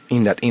best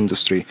in that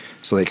industry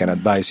so they can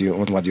advise you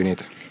on what you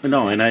need.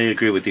 No, and I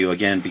agree with you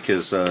again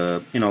because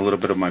a little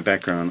bit of my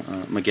background.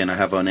 Again, I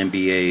have an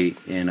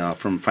MBA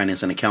from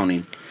finance and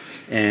accounting,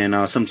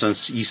 and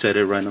sometimes you said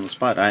it right on the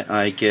spot.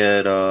 I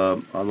get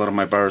a lot of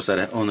my buyers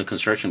that own a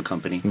construction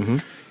company,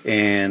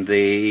 and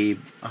they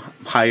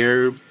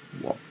hire,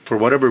 for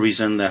whatever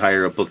reason, they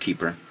hire a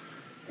bookkeeper,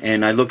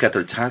 and I look at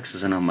their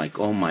taxes and I'm like,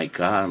 oh my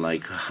God,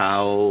 like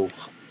how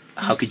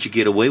could you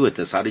get away with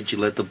this? How did you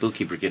let the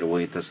bookkeeper get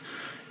away with this?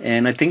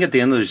 And I think at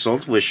the end of the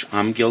result, which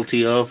I'm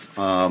guilty of,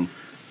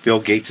 Bill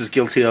Gates is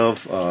guilty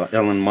of,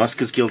 Elon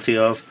Musk is guilty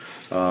of,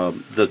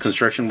 the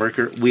construction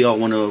worker, we all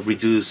want to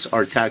reduce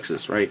our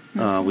taxes, right?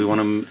 We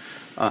want to...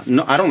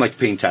 no, I don't like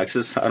paying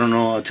taxes. I don't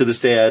know. To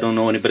this day, I don't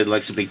know anybody that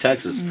likes to pay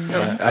taxes.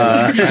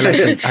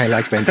 I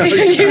like paying taxes.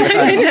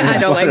 I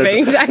don't like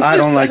paying taxes. I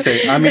don't like to.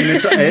 I mean,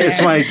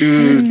 it's my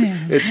duty.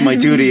 It's my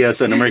duty as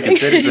an American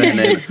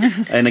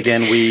citizen. And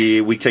again,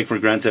 we take for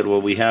granted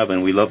what we have,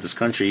 and we love this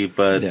country.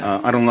 But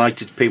I don't like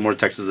to pay more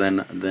taxes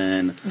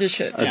than You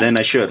should. than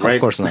I should. Right?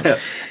 Of course not.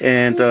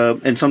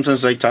 And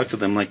sometimes I talk to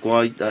them like,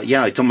 well,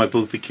 I told my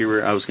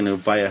bookkeeper I was going to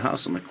buy a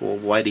house. I'm like, well,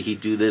 why did he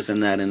do this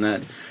and that and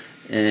that?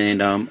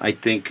 And I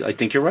think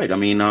you're right. I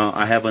mean,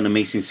 I have an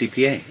amazing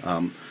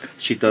CPA.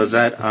 She does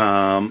that.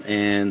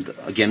 And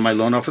again, my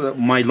loan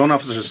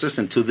officer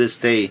assistant to this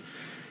day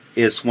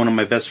is one of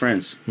my best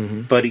friends.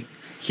 But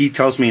he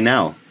tells me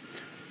now,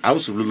 I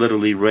was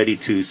literally ready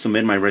to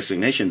submit my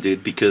resignation,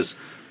 dude, because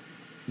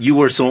you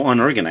were so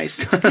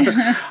unorganized.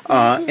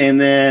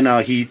 And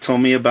then he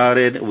told me about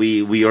it.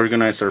 We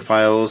organized our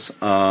files,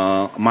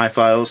 my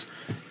files,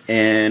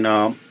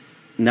 and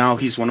now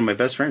he's one of my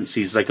best friends.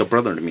 He's like a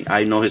brother to me.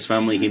 I know his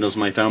family. He knows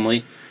my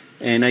family.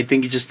 And I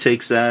think it just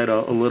takes that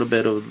a little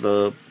bit of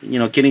the,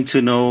 getting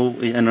to know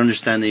and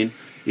understanding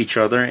each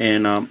other.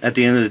 And at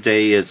the end of the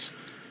day, it's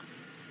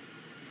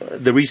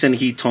the reason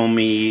he told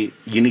me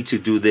you need to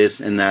do this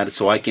and that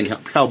so I can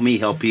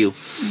help you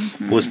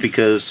was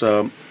because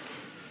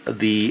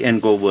the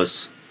end goal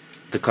was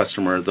the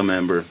customer, the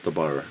member, the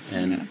borrower.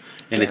 And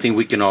I think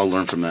we can all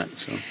learn from that.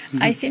 So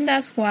I think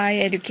that's why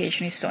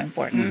education is so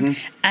important,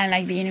 and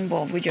like being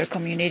involved with your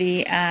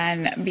community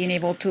and being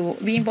able to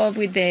be involved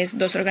with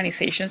those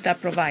organizations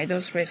that provide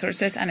those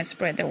resources and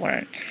spread the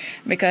word,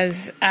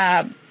 because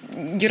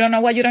you don't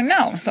know what you don't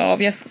know. So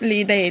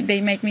obviously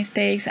they make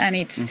mistakes, and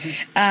it's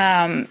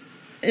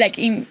like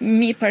in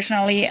me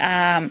personally.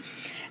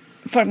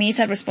 For me, it's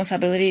a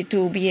responsibility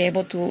to be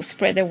able to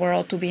spread the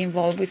word, to be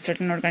involved with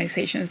certain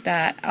organizations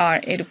that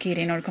are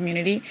educating our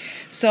community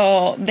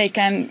so they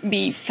can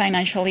be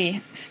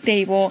financially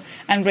stable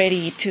and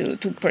ready to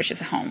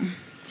purchase a home.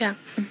 Yeah.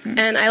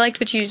 And I liked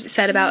what you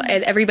said about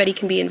everybody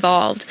can be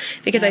involved,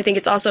 because I think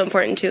it's also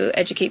important to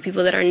educate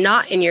people that are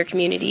not in your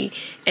community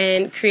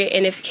and if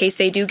in case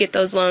they do get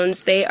those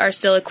loans, they are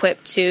still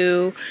equipped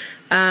to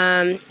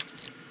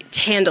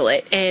handle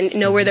it and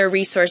know where their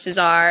resources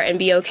are and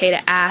be okay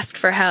to ask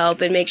for help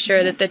and make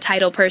sure that the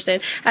title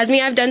person, as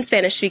me, I've done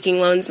Spanish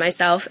speaking loans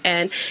myself,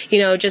 and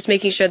just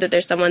making sure that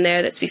there's someone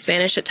there that speaks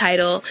Spanish at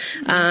title.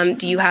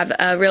 Do you have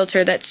a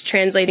realtor that's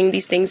translating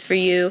these things for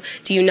you?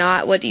 Do you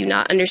not? What do you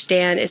not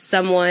understand? Is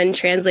someone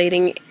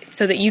translating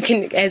so that you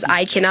can, as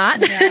I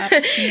cannot.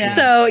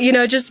 So,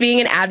 just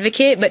being an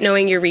advocate, but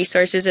knowing your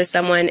resources as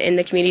someone in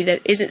the community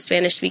that isn't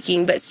Spanish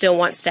speaking, but still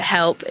wants to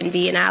help and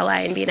be an ally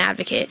and be an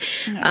advocate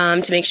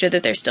to make sure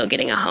that they're still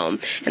getting a home.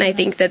 And I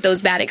think that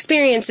those bad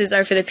experiences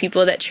are for the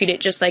people that treat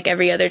it just like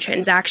every other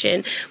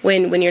transaction.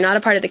 When you're not a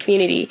part of the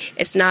community,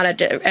 it's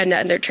not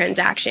another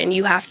transaction.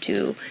 You have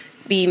to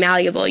be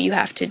malleable. You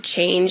have to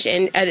change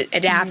and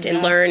adapt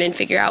and learn and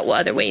figure out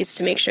what other ways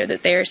to make sure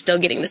that they're still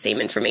getting the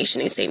same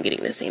information and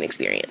getting the same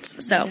experience.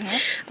 So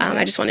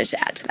I just wanted to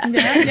add to that.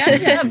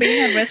 Yeah,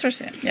 being a resource,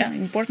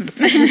 important.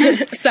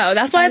 So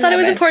that's why I thought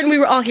it was important we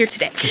were all here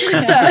today.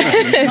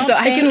 So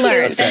I can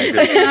learn.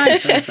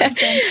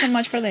 Thanks so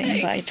much for the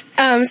invite.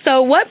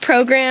 So what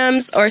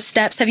programs or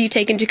steps have you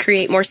taken to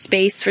create more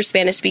space for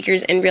Spanish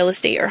speakers in real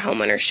estate or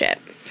homeownership?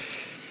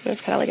 It was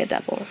kind of like a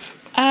double.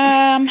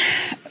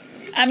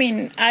 I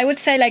mean, I would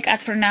say, like,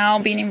 as for now,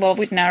 being involved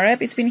with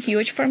NAREP, it's been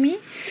huge for me.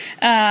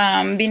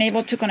 Being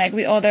able to connect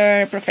with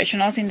other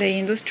professionals in the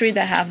industry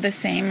that have the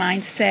same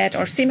mindset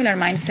or similar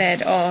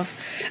mindset of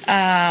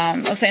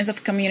a sense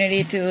of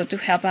community to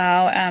help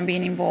out and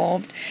being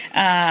involved.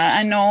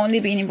 And not only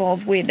being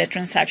involved with the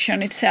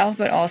transaction itself,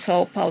 but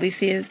also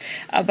policies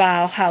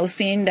about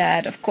housing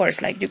that, of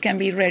course, like, you can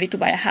be ready to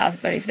buy a house,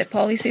 but if the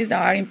policies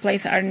that are in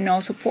place are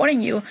not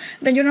supporting you,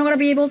 then you're not going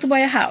to be able to buy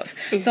a house.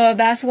 Mm-hmm. So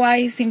that's why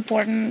it's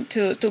important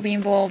to be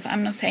involved.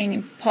 I'm not saying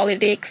in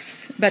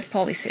politics, but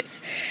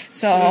policies.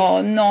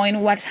 So knowing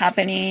what's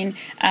happening,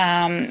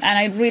 and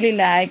I really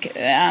like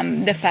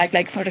the fact,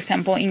 like, for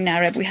example, in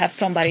NAREP, we have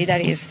somebody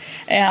that is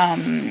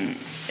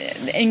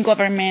in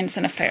governments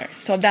and affairs.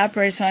 So that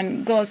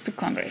person goes to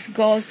Congress,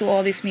 goes to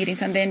all these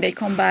meetings, and then they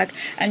come back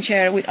and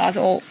share with us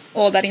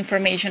all that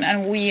information,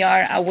 and we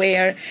are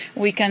aware,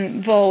 we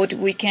can vote,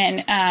 we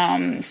can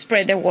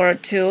spread the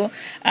word too.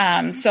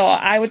 So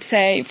I would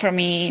say, for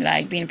me,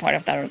 like, being part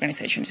of that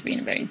organization has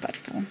been very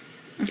impactful.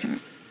 Mm-hmm.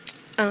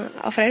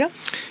 Alfredo?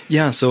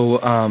 Yeah, so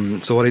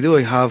what I do,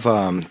 I have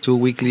 2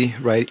 weekly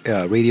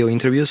radio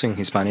interviews in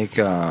Hispanic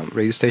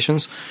radio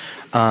stations.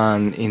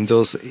 And in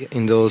those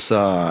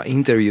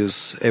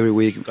interviews, every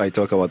week I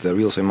talk about the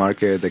real estate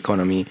market, the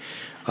economy,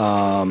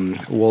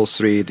 Wall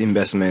Street,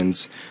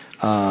 investments.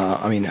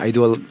 I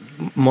do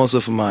most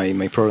of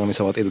my program is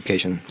about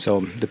education.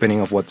 So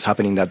depending on what's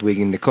happening that week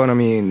in the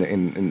economy,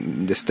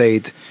 in the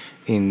state,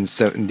 in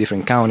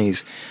different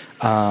counties,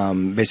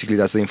 basically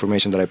that's the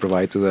information that I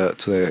provide to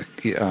the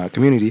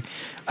community.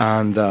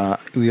 And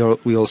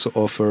we also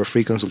offer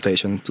free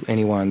consultation to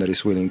anyone that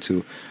is willing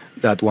to,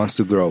 that wants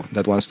to grow,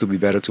 that wants to be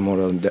better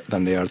tomorrow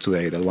than they are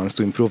today, that wants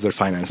to improve their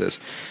finances.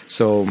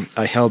 So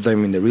I help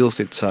them in the real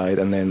estate side,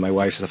 and then my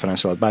wife is a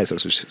financial advisor,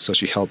 so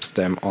she helps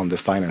them on the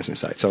financing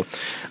side. So,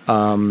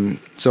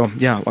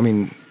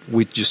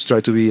 we just try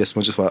to be as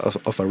much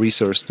of a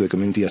resource to the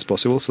community as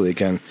possible, so they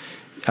can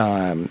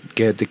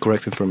get the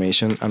correct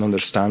information and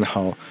understand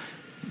how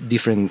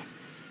different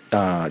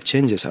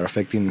changes are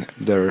affecting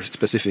their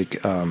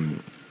specific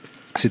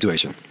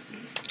situation.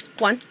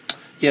 Juan?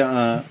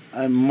 Yeah,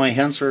 my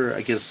hands are,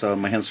 I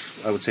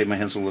would say my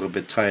hands are a little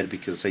bit tied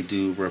because I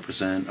do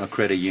represent a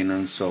credit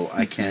union, so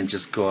I can't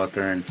just go out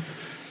there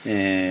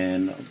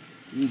and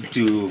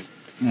do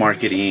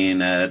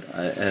marketing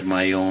at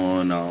my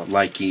own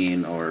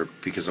liking, or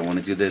because I want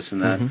to do this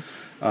and that.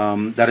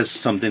 Mm-hmm. That is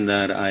something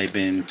that I've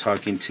been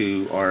talking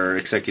to our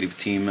executive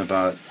team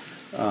about.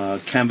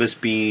 Canvas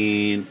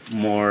being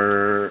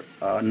more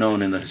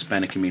known in the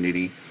Hispanic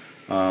community.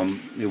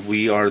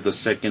 We are the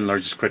second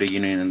largest credit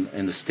union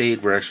in the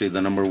state. We're actually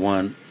the number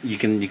one. You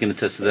can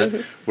attest to that.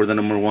 Mm-hmm. We're the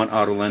number one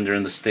auto lender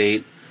in the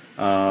state,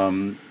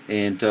 and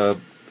a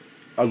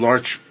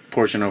large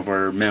portion of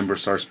our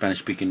members are Spanish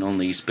speaking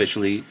only,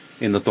 especially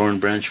in the Thorn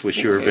branch,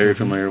 which you're very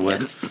familiar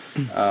with.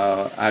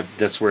 Yes.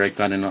 That's where I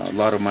got in a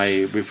lot of my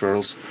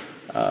referrals,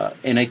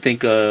 and I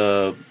think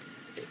the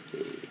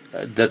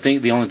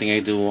only thing I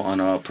do on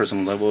a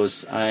personal level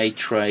is I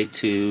try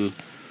to.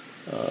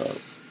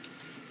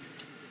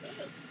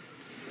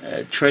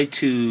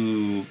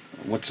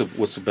 What's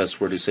the best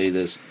word to say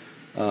this?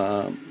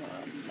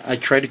 I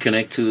try to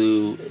connect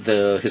to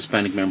the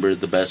Hispanic member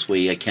the best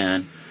way I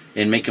can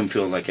and make them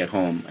feel like at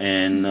home.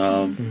 And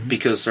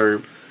because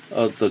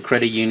the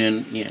credit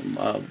union,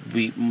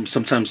 we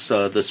sometimes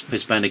this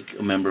Hispanic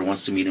member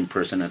wants to meet in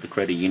person at the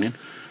credit union,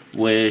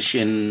 which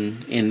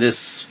in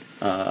this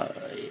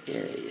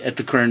at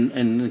the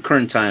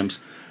current times,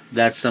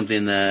 that's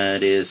something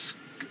that is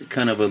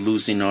kind of a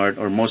losing art,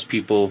 or most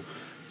people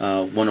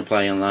want to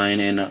apply online.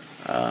 And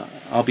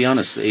I'll be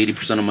honest,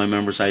 80% of my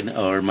members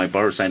or my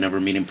borrowers I never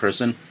meet in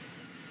person.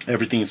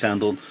 Everything is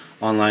handled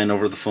online,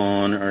 over the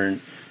phone, or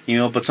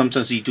but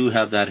sometimes you do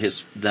have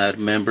that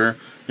member,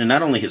 and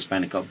not only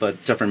Hispanic,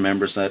 but different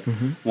members that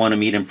want to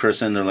meet in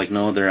person. They're like,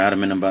 no, they're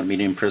adamant about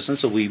meeting in person.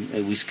 So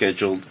we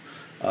scheduled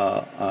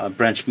a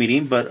branch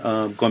meeting. But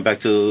going back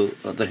to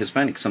the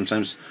Hispanics,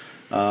 sometimes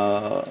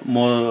a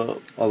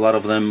lot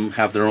of them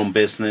have their own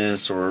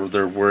business or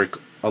their work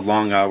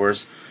long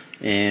hours,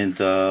 and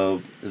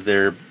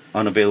they're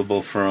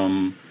unavailable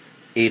from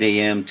 8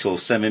 a.m. till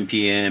 7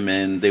 p.m.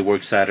 and they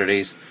work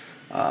Saturdays.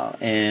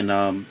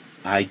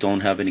 I don't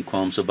have any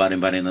qualms about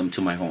inviting them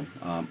to my home.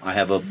 I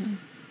have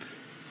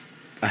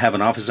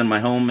an office in my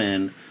home,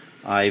 and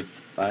I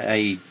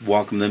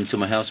welcome them to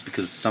my house,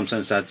 because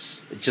sometimes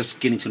that's just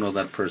getting to know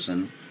that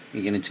person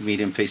and getting to meet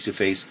him face to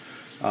face.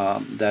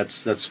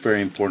 That's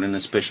very important,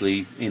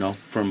 especially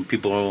from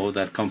people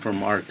that come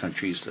from our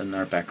countries and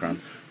our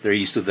background. They're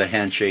used to the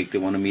handshake. They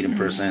want to meet in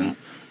person.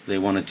 They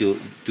want to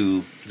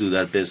do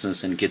that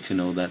business and get to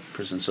know that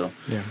person. So,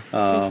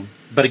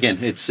 but again,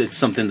 it's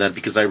something that,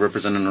 because I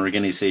represent an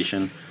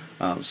organization,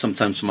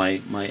 sometimes my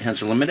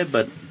hands are limited,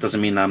 but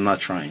doesn't mean I'm not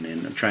trying.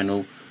 And I'm trying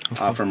to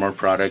offer more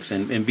products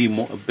and be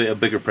a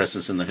bigger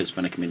presence in the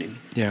Hispanic community.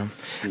 Yeah,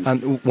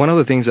 and one of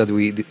the things that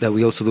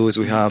we also do is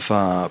we have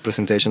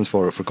presentations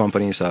for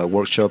companies,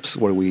 workshops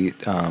where we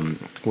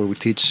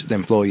teach the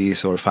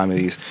employees or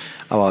families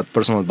about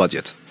personal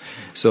budget.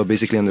 So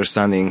basically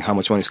understanding how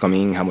much money is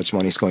coming in, how much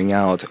money is going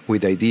out,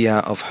 with the idea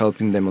of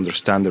helping them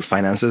understand their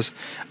finances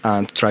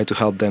and try to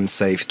help them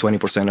save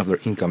 20% of their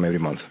income every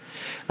month.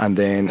 And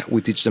then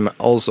we teach them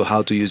also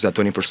how to use that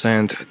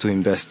 20% to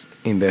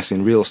invest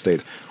in real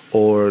estate,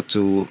 or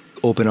to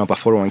open up a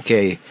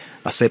 401k,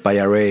 a SEP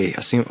IRA,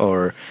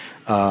 or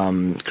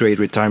create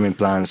retirement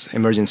plans,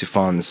 emergency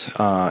funds,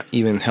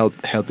 even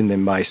helping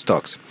them buy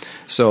stocks.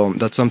 So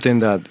that's something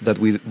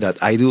that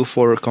I do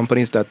for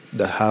companies that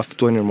have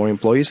 20 or more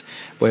employees.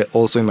 But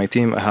also in my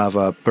team, I have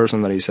a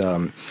person that is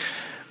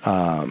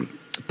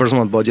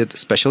personal budget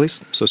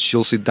specialist. So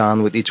she'll sit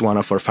down with each one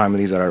of our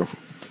families that are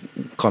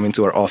coming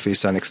to our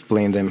office and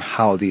explain them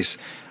how this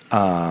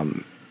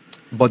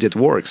budget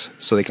works,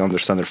 so they can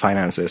understand their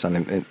finances,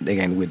 and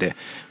again with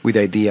the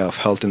idea of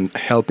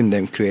helping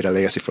them create a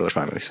legacy for their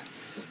families.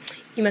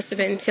 You must have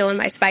been feeling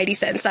my spidey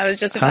sense. I was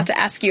just about to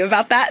ask you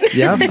about that.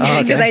 Yeah,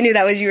 because I knew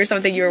that was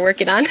something you were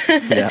working on.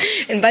 Yeah.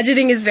 And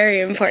budgeting is very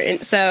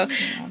important. So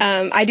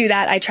I do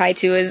that. I try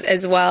to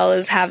as well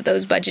as have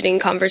those budgeting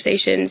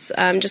conversations.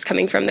 Just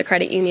coming from the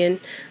credit union,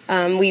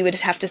 we would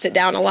have to sit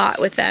down a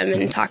lot with them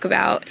and talk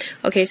about,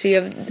 okay, so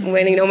you have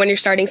when you're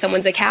starting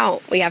someone's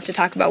account, we have to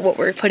talk about what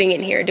we're putting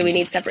in here. Do we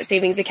need separate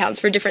savings accounts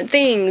for different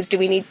things? Do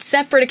we need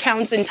separate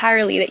accounts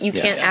entirely that you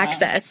can't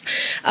access?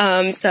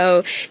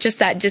 So just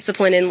that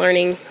discipline in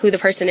learning who the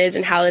person is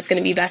and how it's going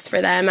to be best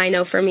for them. I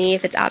know for me,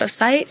 if it's out of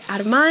sight, out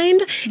of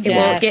mind,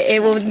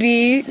 it will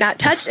be not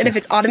touched, and if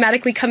it's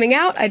automatically coming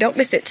out, I don't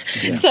miss it.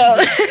 Yeah.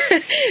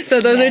 So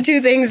those are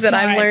two things that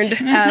I've learned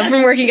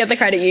from working at the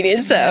credit union.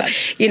 So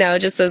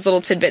just those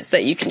little tidbits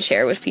that you can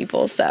share with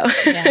people. So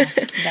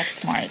that's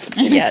smart.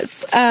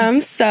 Yes.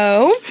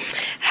 So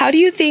how do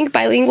you think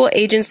bilingual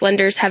agents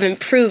lenders have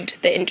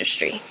improved the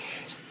industry?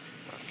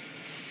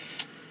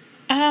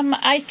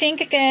 I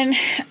think again,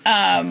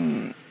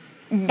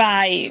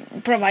 by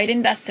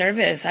providing that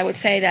service. I would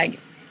say that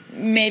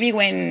maybe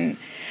when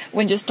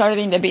you started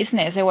in the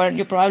business,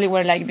 you probably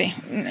were like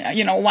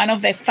one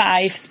of the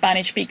 5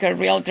 Spanish speaker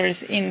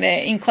realtors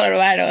in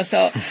Colorado.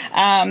 So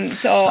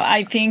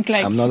I think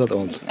like I'm not that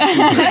old. You're not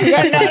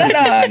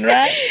that old,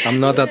 right? I'm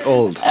not that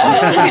old.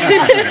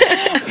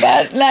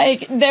 But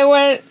like there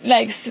were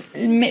like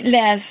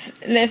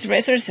less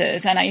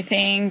resources, and I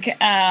think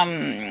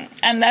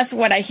and that's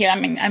what I hear. I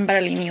mean, I'm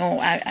barely new.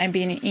 I've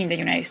been in the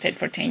United States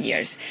for 10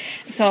 years,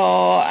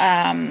 so.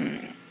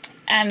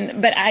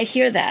 But I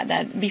hear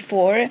that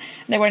before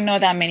there were not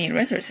that many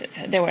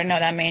resources. There were not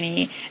that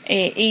many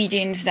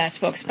agents that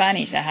spoke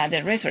Spanish that had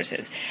the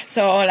resources.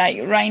 So like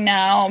right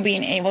now,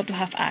 being able to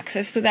have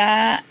access to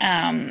that,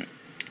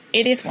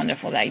 it is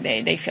wonderful. Like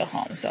they feel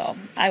home. So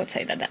I would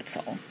say that's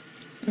all.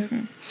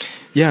 Mm-hmm.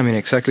 Yeah, I mean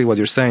exactly what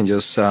you're saying.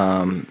 Just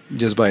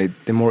by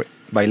the more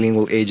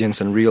bilingual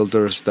agents and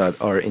realtors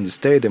that are in the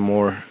state, the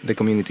more the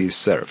community is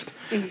served.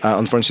 Mm-hmm.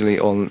 Unfortunately,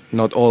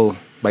 not all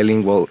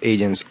bilingual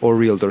agents or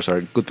realtors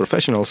are good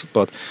professionals,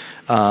 but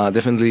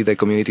definitely the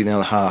community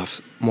now have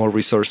more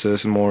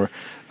resources, more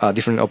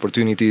different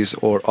opportunities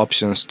or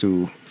options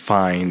to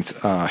find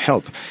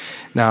help.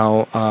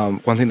 Now,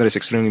 one thing that is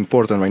extremely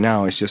important right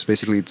now is just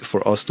basically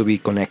for us to be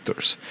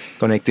connectors,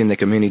 connecting the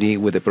community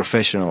with the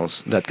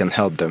professionals that can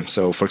help them.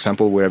 So, for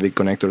example, we're big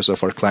connectors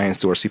of our clients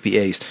to our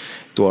CPAs,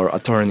 to our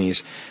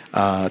attorneys,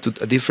 to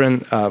a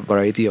different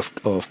variety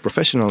of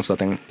professionals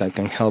that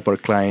can help our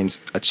clients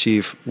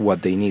achieve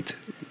what they need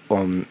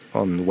on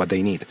what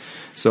they need.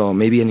 So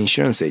maybe an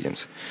insurance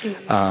agent.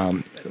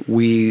 Mm-hmm.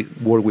 We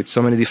work with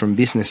so many different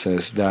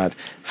businesses that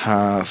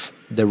have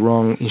the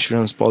wrong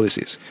insurance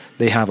policies.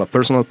 They have a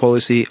personal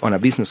policy on a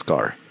business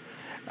car,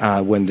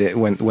 when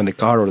the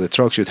car or the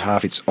truck should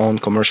have its own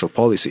commercial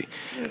policy.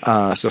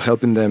 So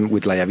helping them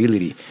with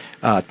liability,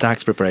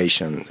 tax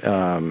preparation.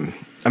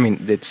 I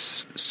mean,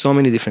 it's so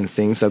many different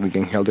things that we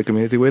can help the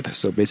community with.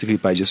 So basically,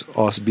 by just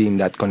us being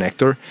that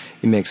connector,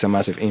 it makes a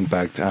massive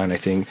impact, and I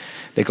think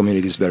the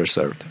community is better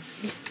served.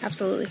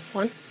 Absolutely.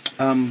 Juan?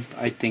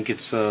 I think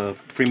it's a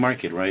free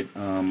market, right?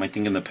 I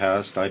think in the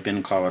past, I've been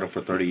in Colorado for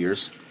 30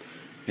 years.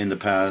 In the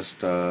past,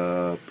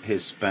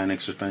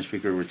 Hispanics or Spanish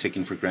speakers were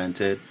taken for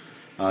granted.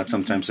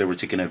 Sometimes they were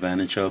taken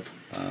advantage of.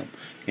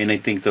 And I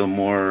think the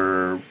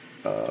more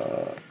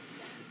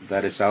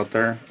that is out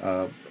there,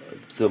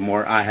 the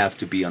more I have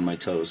to be on my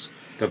toes.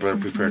 The better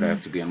prepared I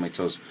have to be on my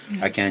toes.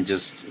 I can't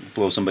just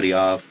blow somebody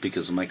off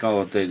because I'm like,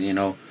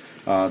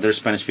 they're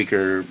Spanish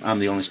speaker. I'm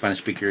the only Spanish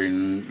speaker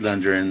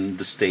lender in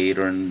the state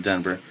or in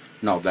Denver.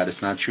 No, that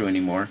is not true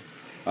anymore.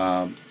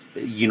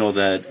 you know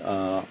that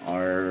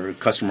our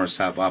customers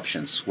have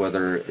options,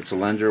 whether it's a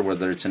lender,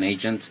 whether it's an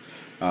agent.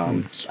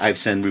 I've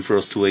sent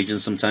referrals to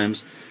agents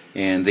sometimes,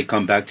 and they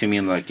come back to me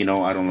and like,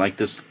 I don't like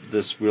this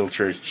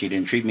realtor. She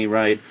didn't treat me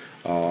right.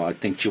 I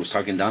think she was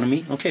talking down to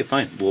me. Okay,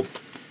 fine.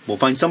 We'll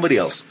find somebody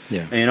else.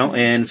 Yeah.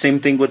 And same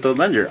thing with the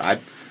lender.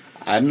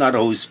 I'm not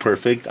always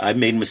perfect. I've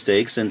made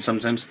mistakes, and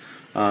sometimes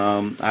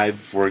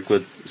I've worked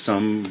with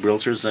some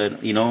realtors that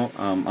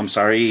I'm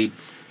sorry.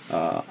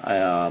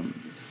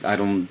 I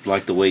don't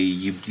like the way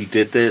you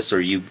did this,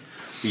 or you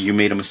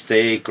made a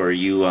mistake, or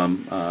you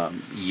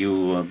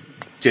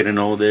didn't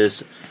know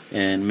this,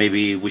 and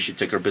maybe we should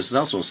take our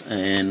business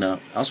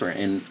elsewhere.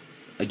 And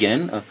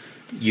again,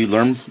 you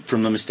learn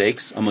from the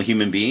mistakes. I'm a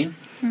human being.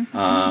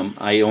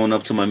 I own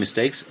up to my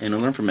mistakes and I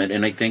learn from it.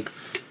 And I think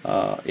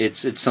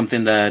it's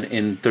something that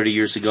in 30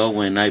 years ago,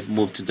 when I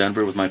moved to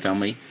Denver with my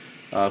family,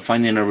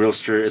 finding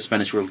a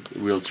Spanish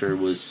realtor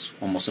was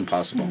almost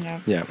impossible.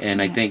 Yeah.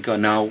 And I think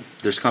now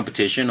there's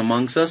competition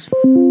amongst us.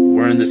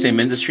 We're in the same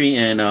industry,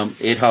 and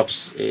it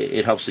helps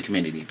the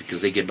community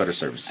because they get better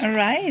service. All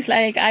right. It's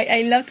like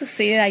I love to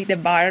see like the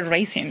bar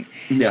racing.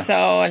 Yeah.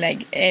 So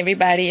like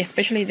everybody,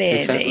 especially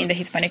Exactly. in the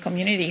Hispanic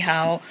community,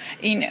 how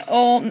in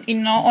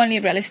not only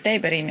real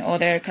estate but in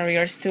other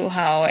careers too,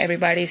 how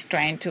everybody is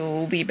trying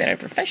to be better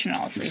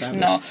professionals.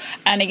 Exactly.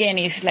 And again,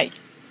 it's like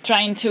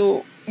trying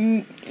to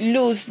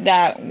lose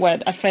that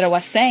what Alfredo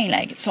was saying.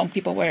 Like some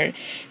people were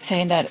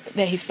saying that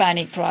the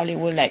Hispanic probably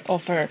would like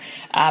offer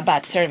a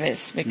bad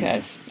service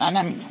because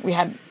we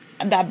had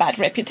that bad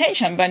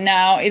reputation, but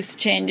now it's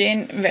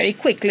changing very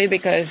quickly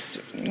because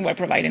we're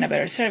providing a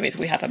better service.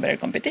 We have a better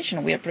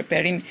competition. We are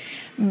preparing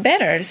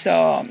better.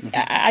 So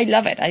I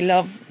love it. I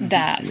love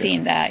that,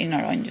 seeing that in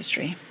our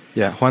industry.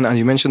 Yeah, Juan, and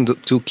you mentioned the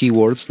two key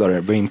words that are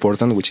very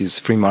important, which is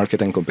free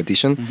market and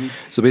competition.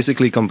 So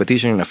basically,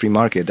 competition in a free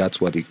market, that's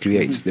what it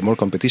creates. The more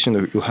competition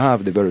that you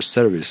have, the better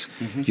service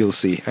you'll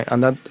see.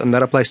 And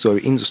that applies to our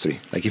industry.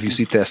 Like if you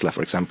see Tesla,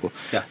 for example,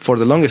 for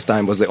the longest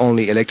time was the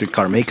only electric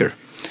car maker.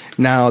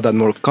 Now that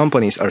more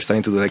companies are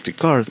starting to do electric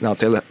cars, now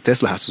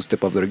Tesla has to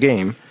step up their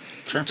game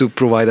to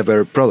provide a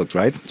better product,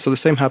 right? So the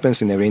same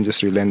happens in every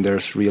industry,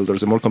 lenders, realtors.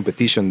 The more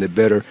competition, the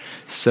better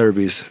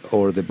service,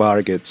 or the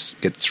bar gets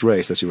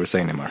raised, as you were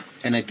saying, Neymar.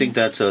 And I think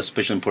that's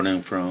especially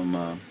important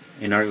from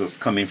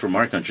coming from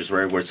our countries,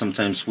 right? Where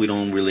sometimes we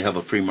don't really have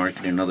a free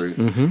market in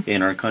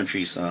our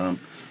countries,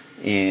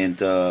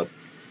 and now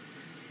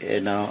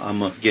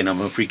I'm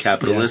a free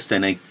capitalist,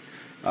 and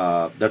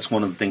that's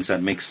one of the things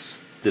that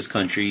makes this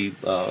country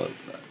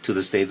to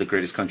this day the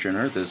greatest country on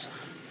earth is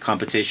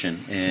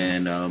competition,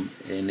 and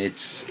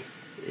it's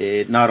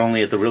not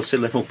only at the real estate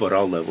level but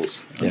all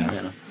levels.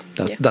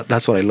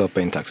 That's what I love,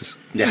 paying taxes.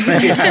 Yeah.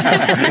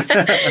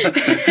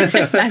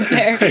 That's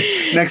fair.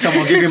 Next time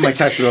I'll give you my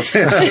tax bill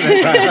too.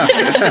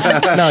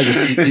 No, you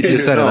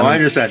said it. I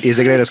understand. It's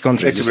the greatest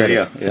country.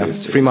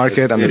 It's free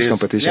market and there's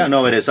competition. Yeah,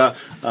 no, it is.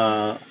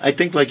 I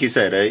think, like you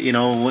said,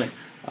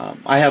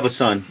 I have a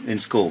son in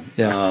school.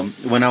 Yeah.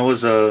 When I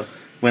was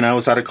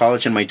out of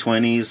college in my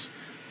 20s,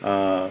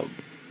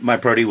 my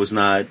priority was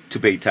not to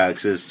pay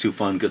taxes to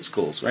fund good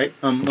schools. Right.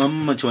 I'm in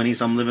my 20s.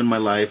 I'm living my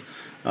life.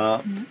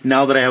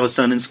 Now that I have a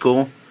son in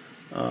school,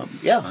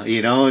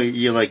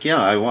 you're like,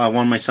 I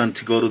want my son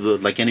to go to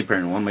like any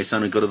parent, I want my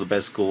son to go to the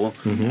best school,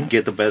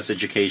 get the best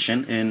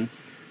education. And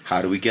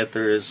how do we get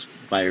there is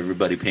by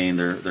everybody paying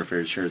their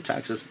fair share of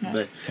taxes.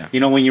 But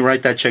when you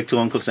write that check to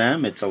Uncle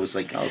Sam, it's always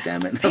like, oh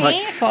damn it.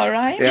 Painful,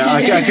 right? Yeah,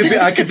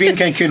 I could be in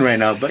Cancun right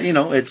now, but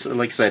it's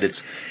like I said,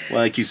 it's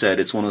like you said,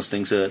 it's one of those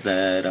things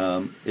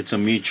that it's a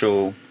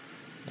mutual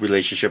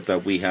relationship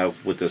that we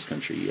have with this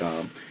country.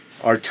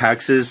 Our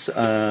taxes,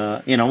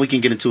 we can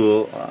get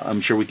into.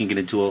 I'm sure we can get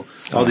into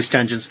all these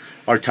tangents.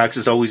 Are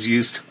taxes always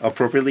used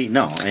appropriately?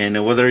 No.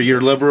 And whether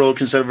you're liberal or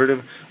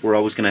conservative, we're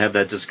always going to have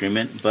that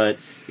disagreement. But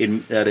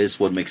that is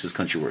what makes this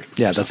country work.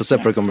 Yeah, that's a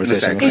separate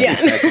conversation. Exactly. Yeah.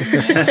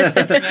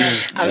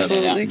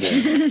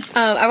 Absolutely.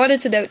 I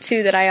wanted to note,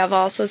 too, that I have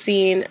also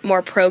seen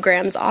more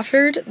programs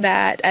offered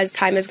that as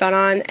time has gone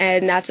on,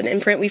 and that's an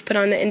imprint we've put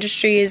on the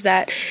industry, is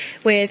that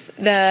with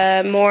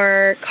the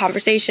more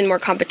conversation, more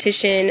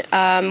competition,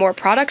 more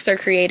products are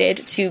created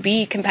to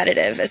be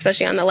competitive,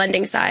 especially on the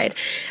lending side.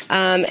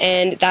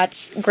 And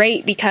that's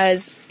great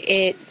because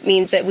it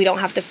means that we don't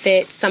have to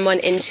fit someone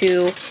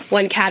into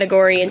one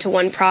category, into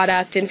one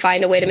product, and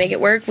find a way to make it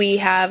work. We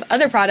have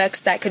other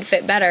products that could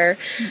fit better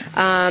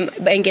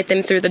and get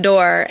them through the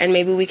door, and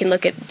maybe we can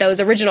look at those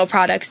original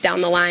products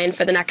down the line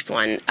for the next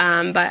one.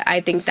 But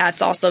I think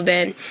that's also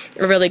been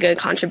a really good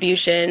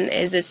contribution,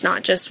 is it's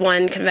not just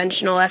one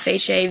conventional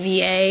FHA,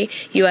 VA,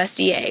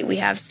 USDA. We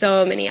have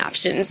so many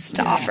options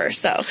to offer.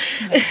 So,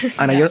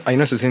 and I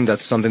also think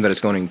that's something that is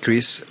going to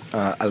increase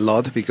a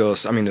lot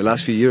because, the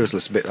last few years,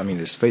 let's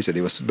face it,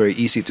 it was very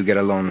easy to get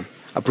a loan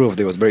approved.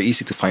 It was very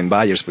easy to find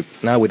buyers, but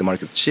now with the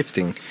market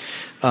shifting,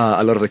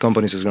 a lot of the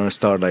companies is going to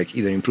start like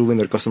either improving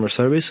their customer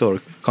service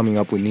or coming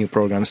up with new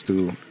programs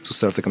to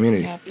serve the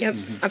community. Yep,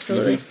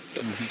 absolutely.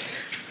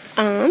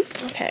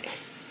 Okay.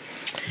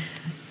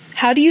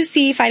 How do you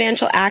see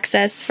financial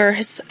access for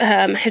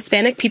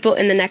Hispanic people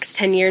in the next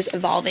 10 years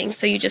evolving?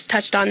 So you just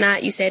touched on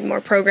that. You said more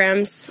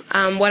programs.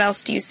 What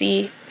else do you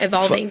see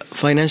evolving?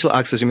 Financial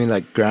access, you mean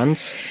like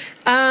grants?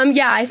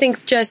 I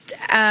think just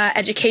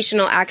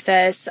educational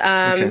access,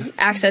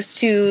 access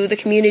to the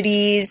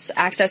communities,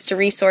 access to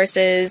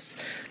resources.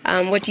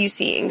 What do you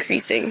see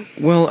increasing?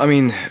 Well, I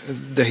mean,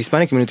 the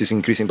Hispanic community is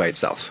increasing by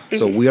itself.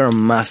 So we are a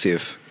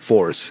massive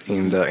force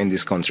in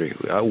this country.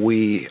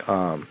 We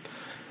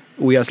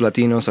as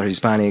Latinos or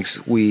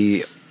Hispanics,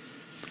 we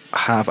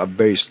have a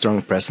very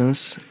strong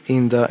presence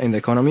in the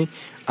economy,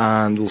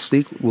 and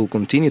we'll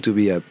continue to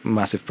be a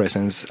massive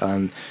presence.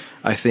 And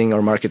I think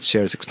our market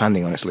share is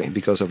expanding, honestly,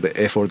 because of the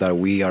effort that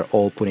we are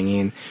all putting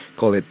in.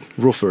 Call it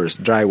roofers,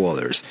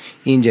 drywallers,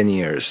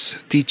 engineers,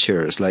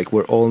 teachers. Like,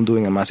 we're all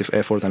doing a massive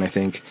effort, and I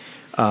think,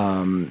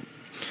 when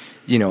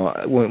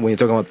you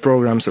talk about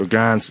programs or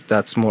grants,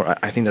 that's more.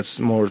 I think that's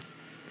more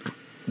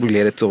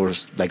related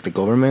towards like the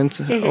government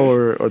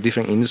or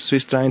different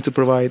industries trying to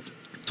provide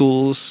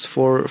tools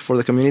for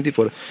the community.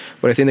 But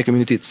I think the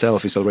community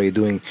itself is already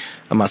doing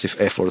a massive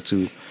effort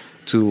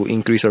to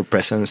increase our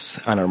presence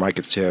and our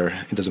market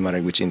share. It doesn't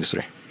matter which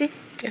industry.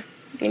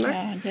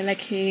 Yeah, like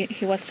he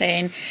was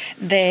saying,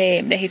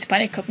 the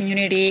Hispanic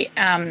community,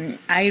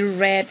 I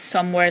read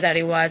somewhere that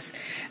it was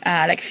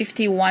like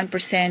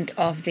 51%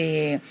 of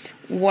the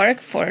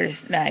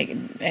workforce, like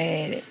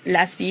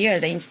last year,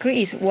 the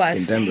increase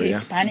was in Denver,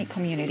 Hispanic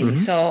community.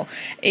 So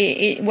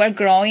we're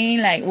growing,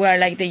 like we're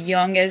like the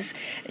youngest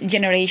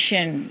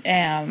generation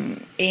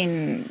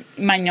in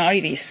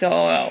minorities.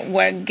 So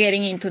we're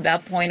getting into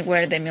that point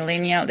where the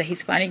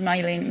Hispanic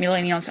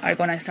millennials are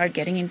going to start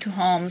getting into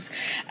homes.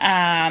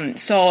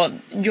 So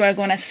you are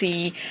going to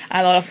see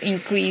a lot of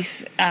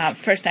increase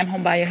first-time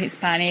homebuyer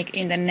Hispanic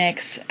in the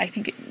next, I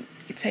think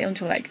it's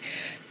until like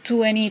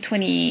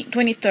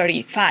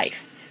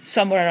 2035,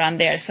 somewhere around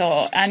there.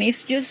 So, and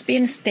it's just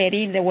been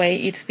steady the way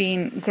it's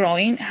been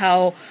growing,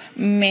 how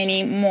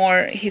many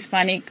more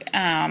Hispanic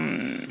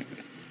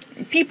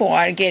people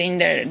are getting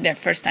their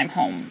first-time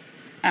home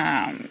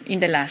in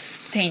the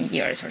last 10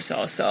 years or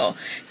so. So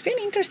it's been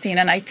interesting.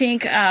 And I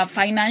think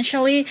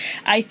financially,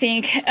 I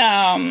think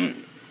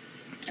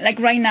like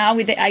right now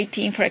with the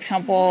IT, for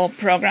example,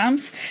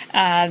 programs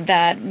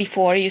that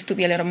before used to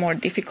be a little more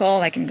difficult,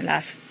 like in the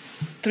last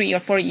 3 or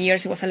 4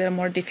 years, it was a little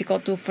more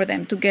difficult for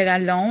them to get a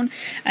loan,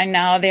 and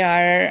now they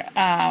are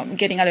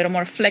getting a little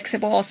more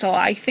flexible. So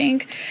I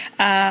think,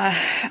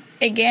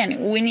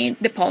 again, we need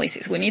the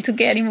policies. We need to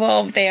get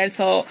involved there,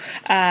 so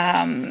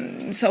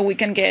we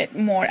can get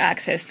more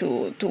access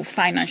to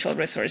financial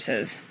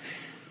resources.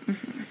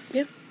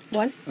 Yeah,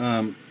 what?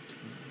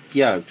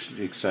 Yeah,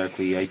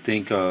 exactly. I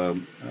think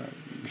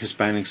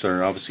Hispanics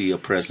are obviously a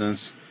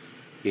presence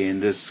in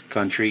this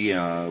country.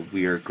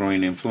 We are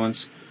growing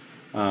influence.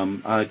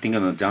 I think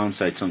on the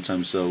downside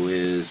sometimes, though,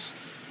 is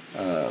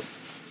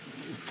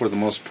for the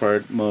most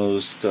part,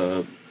 most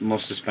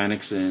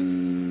Hispanics,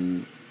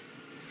 in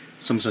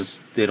some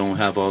sense, they don't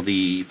have all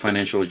the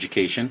financial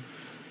education,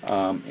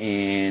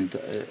 and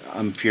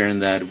I'm fearing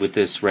that with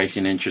this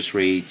rising interest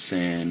rates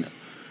and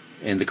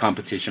the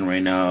competition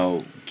right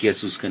now,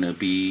 guess who's going to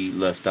be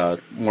left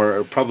out?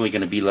 Probably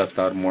going to be left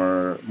out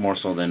more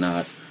so than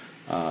not.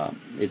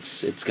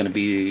 It's going to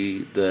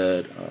be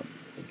the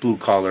blue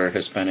collar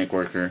Hispanic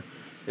worker.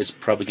 It's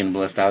probably going to be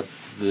left out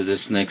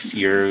this next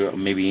year,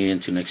 maybe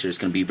into next year. It's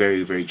going to be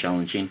very, very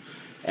challenging.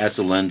 As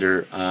a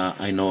lender,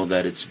 I know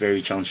that it's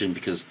very challenging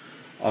because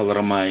a lot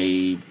of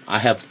I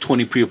have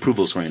 20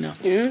 pre-approvals right now.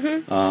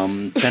 10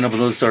 of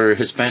those are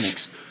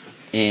Hispanics,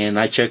 and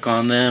I check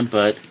on them,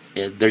 but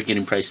they're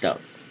getting priced out.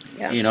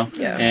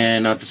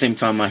 And at the same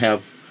time, I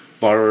have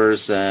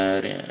borrowers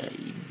that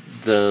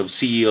the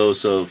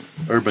CEOs of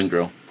Urban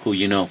Grow, who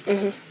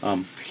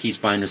he's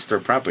buying his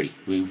third property.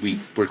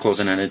 We're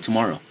closing on it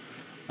tomorrow.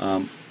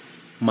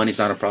 Money's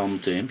not a problem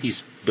to him.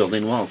 He's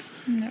building wealth,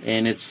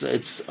 and it's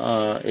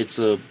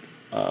a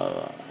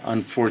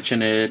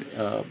unfortunate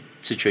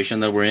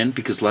situation that we're in,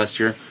 because last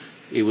year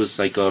it was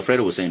like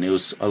Alfredo was saying, it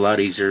was a lot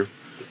easier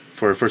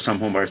for first-time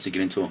home buyers to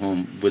get into a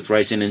home. With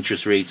rising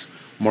interest rates,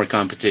 more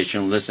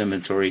competition, less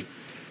inventory,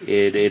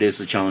 it is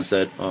a challenge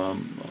that a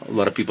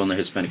lot of people in the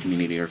Hispanic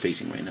community are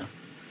facing right now.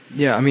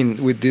 Yeah, I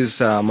mean, with this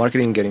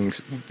marketing getting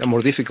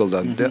more difficult,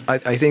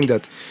 I think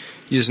that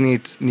you just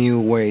need new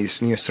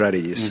ways, new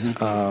strategies.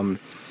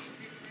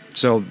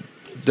 So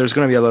there's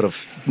going to be a lot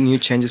of new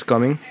changes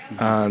coming,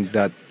 and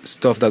that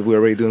stuff that we're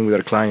already doing with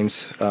our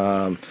clients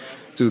to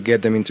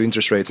get them into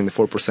interest rates in the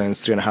 4%,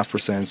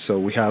 3.5%. So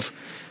we have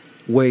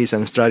ways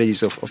and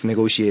strategies of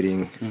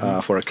negotiating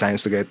for our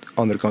clients to get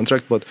under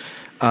contract. But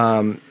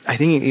I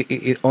think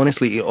it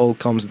honestly, it all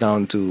comes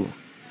down to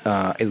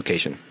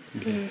education.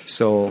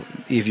 So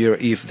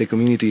if the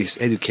community is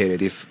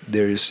educated, if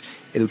there's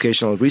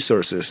educational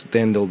resources,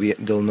 then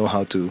they'll know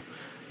how to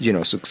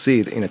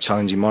succeed in a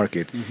challenging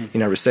market,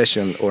 in a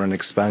recession or an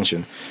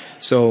expansion.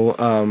 So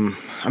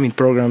I mean,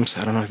 programs,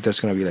 I don't know if there's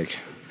going to be like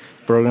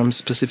programs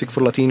specific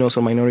for Latinos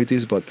or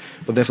minorities, but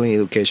definitely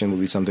education will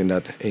be something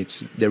that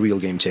it's the real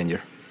game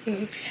changer.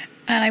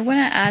 And I want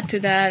to add to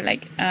that,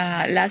 like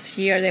last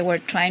year they were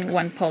trying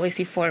one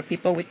policy for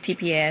people with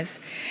TPS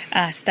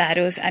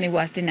status, and it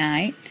was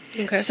denied.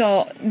 Okay.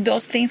 So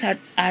those things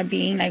are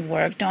being like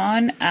worked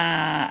on,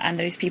 and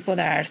there is people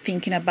that are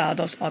thinking about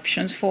those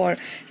options for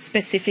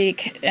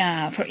specific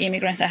for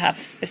immigrants that have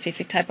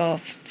specific type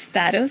of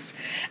status,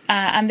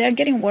 and they're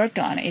getting worked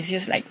on. It's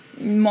just like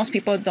most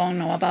people don't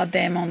know about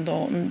them or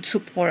don't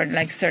support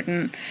like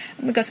certain,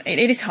 because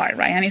it is hard,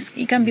 right? And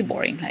it can be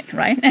boring, like,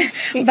 right?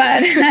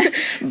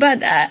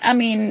 but I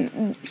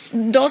mean,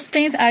 those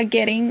things are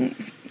getting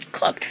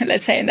cooked,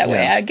 let's say in that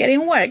way, are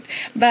getting worked.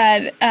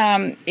 But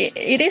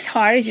it is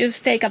hard. It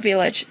just take a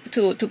village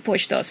to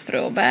push those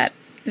through. But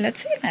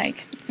let's see,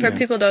 like. For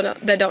people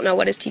that don't know,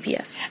 what is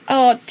TPS?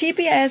 Oh,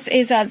 TPS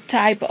is a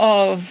type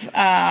of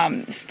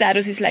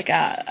status. It's like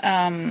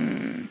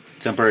a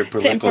Temporary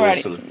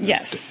political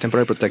yes.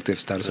 Temporary protective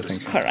status, I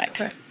think.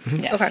 Correct. Okay.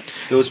 Yes. Okay.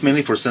 It was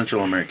mainly for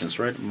Central Americans,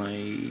 right?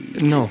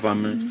 No.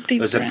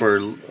 Was it for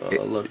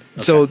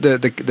So the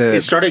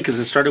it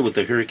started with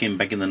the hurricane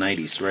back in the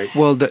 90s, right?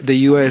 Well, the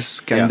U.S.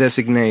 can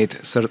designate.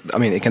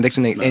 It can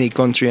designate any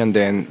country, and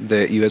then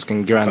the U.S.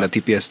 can grant a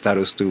TPS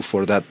status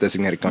for that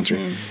designated country.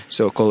 Mm-hmm.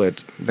 So call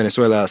it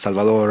Venezuela,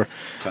 Salvador,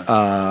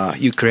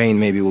 Ukraine.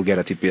 Maybe will get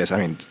a TPS.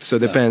 So it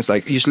depends.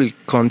 Like usually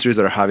countries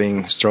that are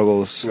having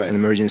struggles, an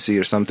emergency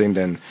or something,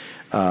 then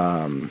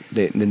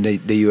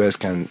the U.S.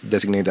 can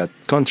designate that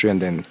country and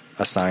then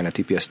assign a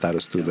TPS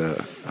status to the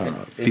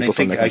people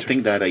from the country. I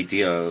think that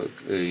idea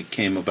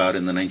came about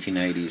in the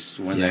 1990s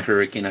when the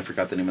hurricane, I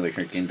forgot the name of the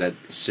hurricane, that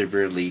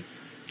severely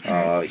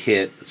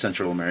hit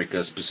Central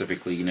America,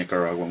 specifically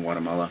Nicaragua and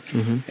Guatemala.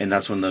 Mm-hmm. And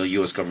that's when the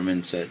U.S.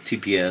 government said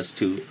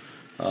TPS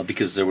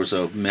because there was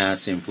a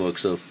mass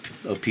influx of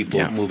people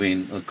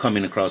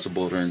coming across the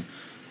border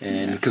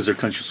and because their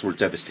countries were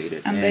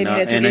devastated, and they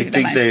needed to give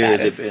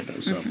them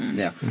status.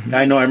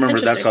 I know. I remember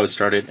that's how it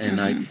started, and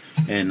I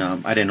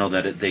didn't know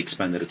that they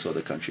expanded it to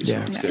other countries.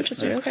 Yeah, so it's good.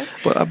 Interesting. Okay.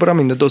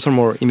 But those are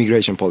more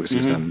immigration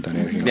policies than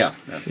anything else.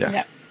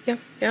 Yeah.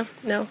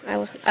 No,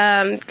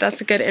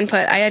 that's a good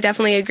input. I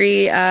definitely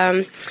agree.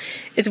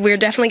 We're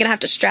definitely going to have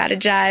to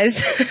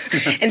strategize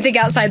and think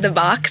outside the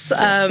box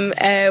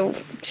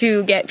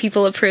to get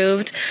people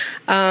approved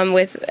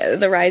with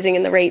the rising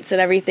in the rates and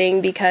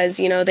everything, because,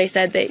 they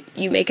said that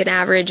you make an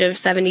average of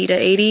 70 to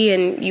 80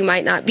 and you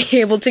might not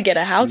be able to get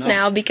a house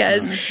now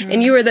because,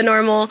 and you were the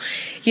normal,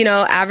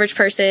 average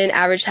person,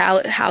 average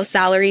house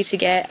salary to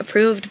get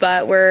approved,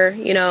 but we're,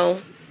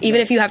 even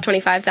if you have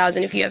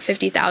 25,000, if you have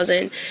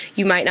 50,000,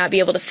 you might not be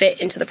able to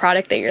fit into the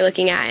product that you're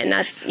looking at, and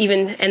so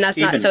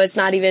it's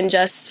not even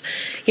just,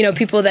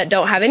 people that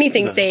don't have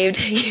anything saved.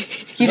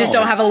 You just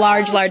don't have a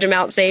large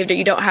amount saved, or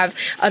you don't have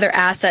other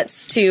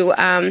assets to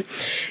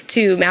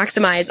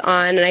maximize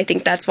on. And I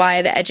think that's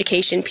why the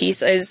education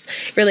piece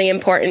is really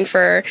important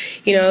for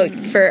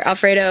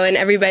Alfredo and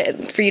everybody,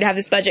 for you to have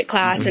this budget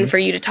class and for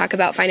you to talk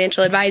about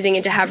financial advising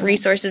and to have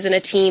resources and a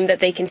team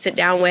that they can sit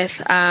down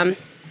with.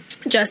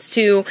 Just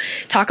to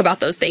talk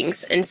about those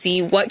things and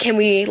see what can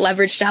we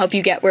leverage to help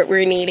you get what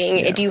we're needing.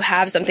 Yeah. Do you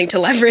have something to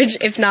leverage?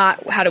 If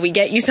not, how do we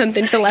get you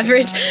something to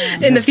leverage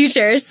in the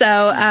future?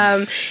 So,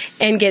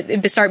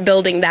 and start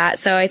building that.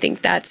 So I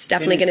think that's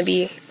definitely going to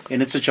be.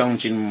 And it's a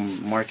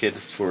challenging market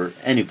for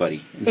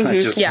anybody, not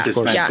just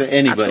Hispanics.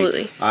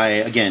 Anybody.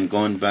 Absolutely.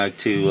 Going back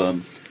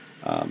to,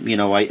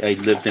 I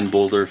lived in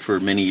Boulder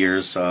for many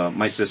years.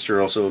 My sister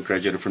also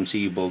graduated from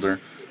CU Boulder.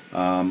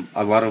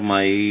 A lot of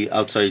my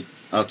outside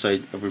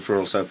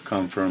referrals have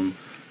come from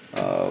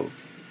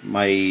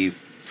my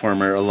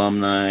former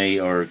alumni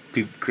or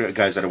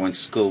guys that I went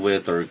to school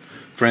with, or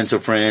friends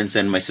of friends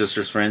and my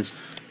sister's friends.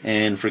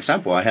 And for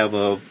example, I have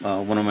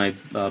one of my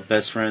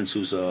best friends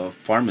who's a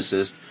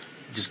pharmacist,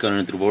 just got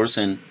into divorce,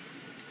 and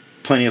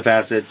plenty of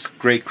assets,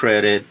 great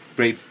credit,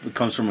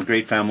 comes from a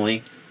great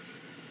family.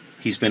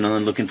 He's been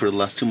on looking for the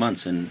last 2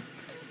 months, and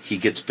he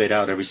gets bid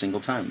out every single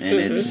time. And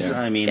it's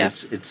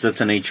that's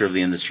the nature of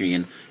the industry,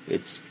 and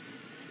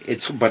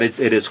but it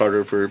is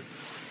harder for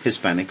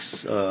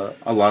Hispanics,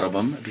 a lot of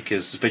them,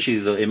 because especially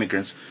the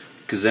immigrants,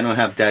 because they don't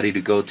have daddy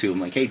to go to.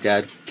 I'm like, hey,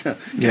 Dad, can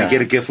I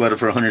get a gift letter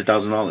for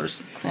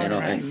 $100,000?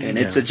 And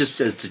it's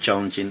a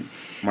challenging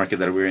market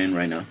that we're in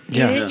right now. It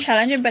is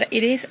challenging, but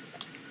it is.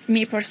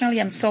 Me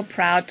personally, I'm so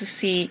proud to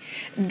see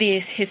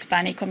this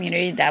Hispanic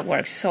community that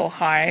works so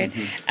hard,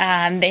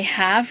 and they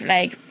have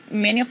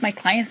many of my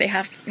clients, they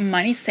have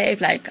money saved,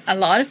 like a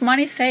lot of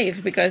money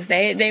saved, because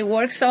they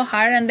work so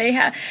hard, and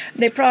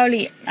they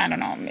probably, I don't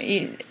know,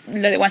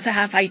 the ones that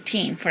have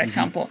 18, for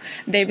example,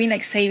 they've been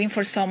saving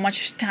for so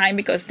much time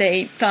because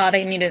they thought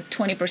they needed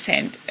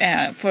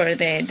 20% for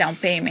the down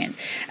payment,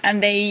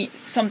 and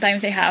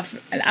sometimes they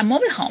have a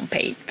mobile home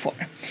paid for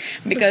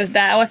because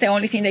that was the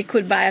only thing they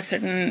could buy at a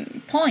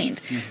certain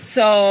point.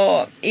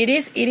 So it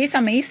is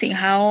amazing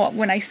how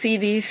when I see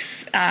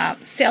these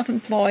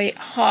self-employed,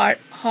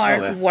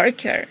 hard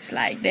workers.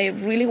 Like, they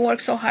really work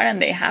so hard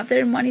and they have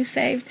their money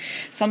saved.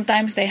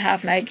 Sometimes they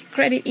have like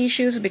credit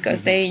issues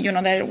because they, you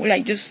know, they're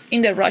like just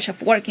in the rush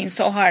of working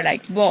so hard,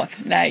 like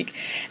both, like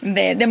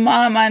the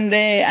mom and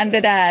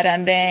the dad.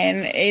 And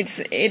then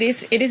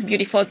it is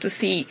beautiful to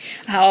see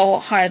how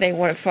hard they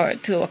work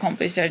to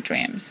accomplish their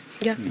dreams.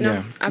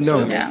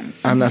 Absolutely.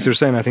 And as you're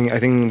saying, I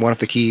think one of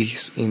the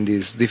keys in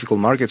these difficult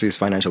markets is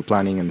financial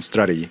planning and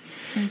strategy,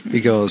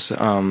 because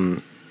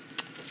you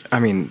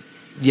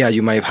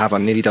might have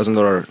an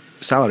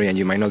 $80,000 salary and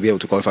you might not be able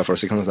to qualify for a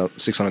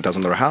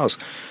 $600,000 house,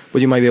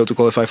 but you might be able to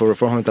qualify for a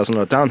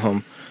 $400,000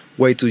 townhome.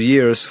 Wait 2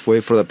 years,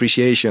 wait for the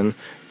appreciation,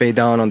 pay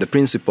down on the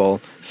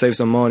principal, save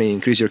some money,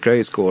 increase your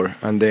credit score,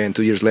 and then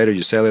 2 years later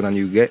you sell it and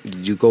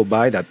you go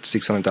buy that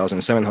 $600,000,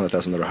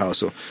 $700,000 house.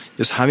 So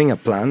just having a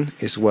plan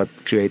is what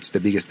creates the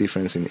biggest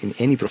difference in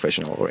any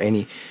professional or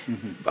any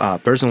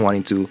person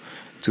wanting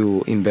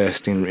to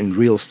invest in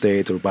real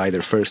estate or buy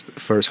their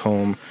first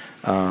home.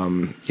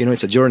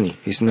 It's a journey.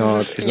 It's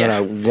not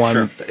a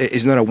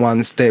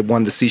one step,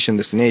 one decision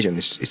destination.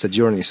 It's a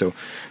journey. So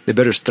the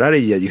better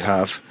strategy that you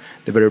have,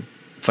 the better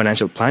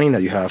financial planning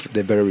that you have,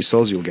 the better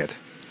results you'll get.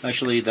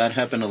 Actually, that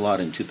happened a lot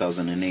in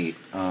 2008,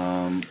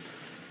 and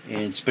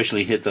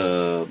especially hit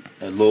the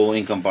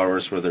low-income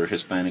borrowers, whether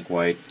Hispanic,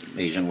 white,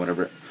 Asian,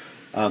 whatever.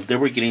 They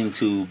were getting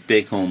into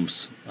big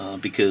homes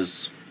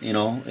because,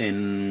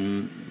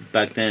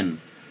 back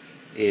then,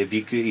 if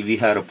you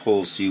had a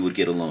pulse, you would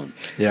get a loan.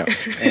 Yeah.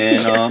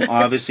 And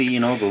obviously,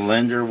 the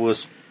lender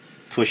was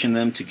pushing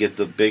them to get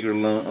the bigger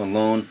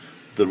loan.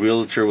 The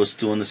realtor was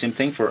doing the same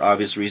thing for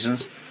obvious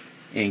reasons.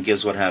 And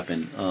guess what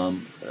happened?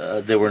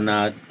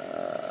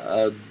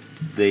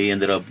 They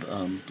ended up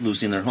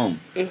losing their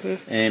home.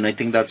 And I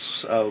think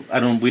that's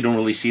we don't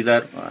really see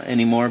that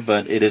anymore,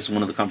 but it is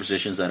one of the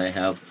conversations that I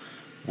have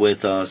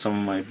with some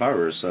of my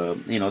borrowers.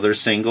 They're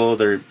single,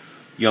 they're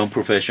young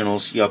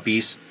professionals,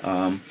 yuppies.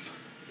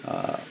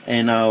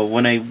 And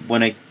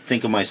when I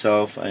think of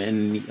myself,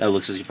 and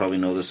Alexus, you probably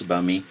know this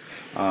about me.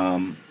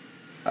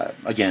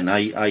 Again,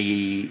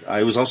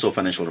 I was also a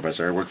financial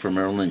advisor. I worked for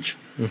Merrill Lynch.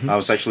 I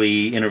was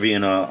actually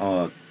interviewing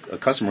a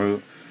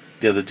customer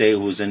the other day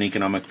who was an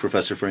economic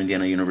professor for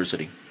Indiana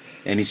University.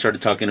 And he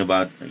started talking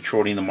about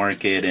shorting the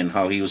market and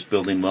how he was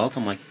building wealth.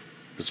 I'm like,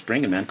 let's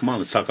bring it, man. Come on,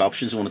 let's talk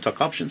options. I want to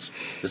talk options.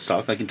 Let's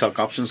talk. I can talk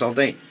options all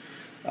day.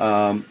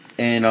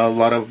 And a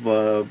lot of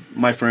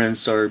my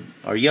friends are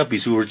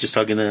yuppies. We were just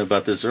talking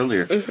about this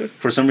earlier.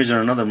 For some reason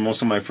or another,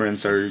 most of my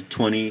friends are in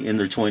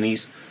their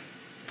 20s,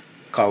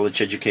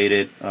 college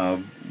educated,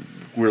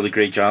 really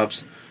great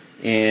jobs,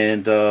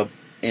 and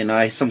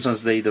I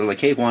sometimes they're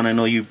like, hey Juan, I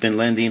know you've been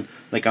lending.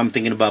 Like, I'm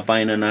thinking about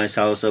buying a nice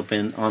house up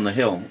on the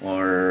hill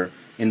or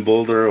in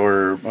Boulder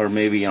or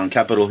maybe on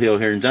Capitol Hill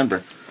here in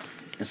Denver.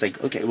 It's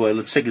like, okay, well,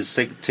 let's take a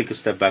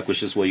step back,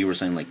 which is what you were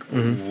saying. Like,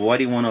 why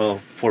do you want a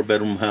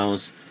 4-bedroom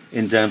house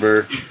in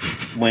Denver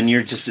when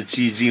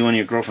it's you and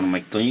your girlfriend? I'm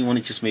like, don't you want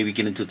to just maybe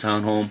get into a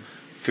townhome,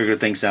 figure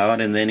things out,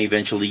 and then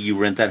eventually you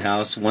rent that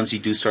house? Once you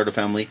do start a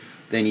family,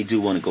 then you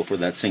do want to go for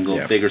that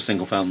bigger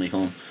single family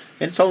home.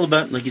 And it's all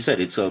about, like you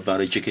said, it's all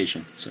about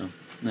education. So,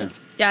 yeah.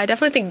 Yeah, I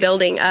definitely think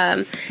building,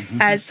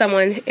 as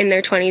someone in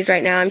their 20s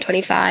right now, I'm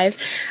 25,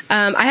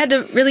 I had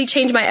to really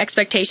change my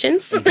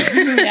expectations.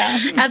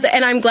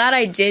 And I'm glad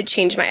I did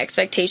change my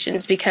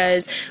expectations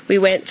because we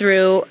went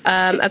through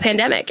a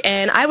pandemic.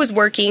 And I was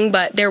working,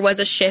 but there was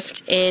a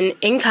shift in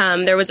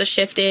income. There was a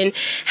shift in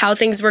how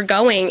things were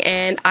going.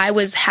 And I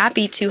was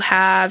happy to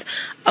have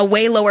a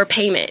way lower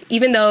payment,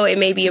 even though it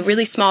may be a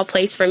really small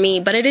place for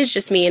me, but it is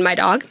just me and my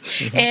dog.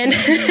 And,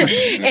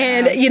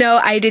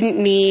 I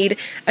didn't need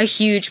a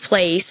huge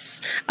place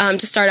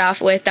to start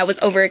off with that was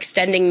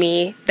overextending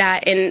me,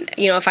 that in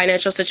a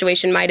financial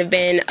situation might have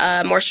been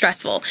more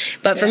stressful.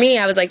 But for me,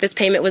 I was like, this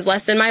payment was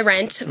less than my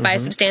rent by a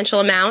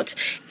substantial amount,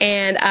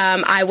 and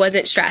I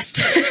wasn't stressed.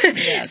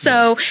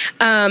 So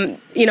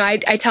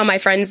I tell my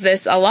friends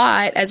this a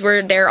lot as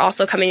they're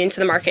also coming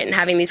into the market and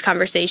having these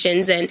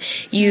conversations, and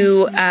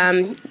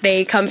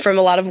they come from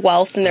a lot of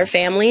wealth in their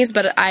families,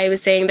 but I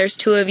was saying there's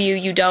two of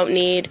you don't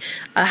need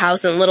a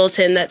house in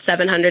Littleton that's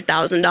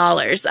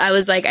 $700,000. I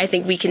was like, I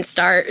think we can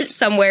start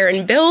somewhere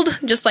and build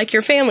just like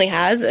your family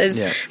has,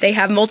 as they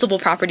have multiple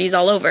properties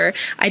all over.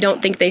 I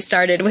don't think they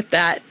started with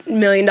that $1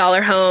 million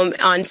home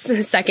on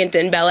 2nd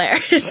and Bel Air.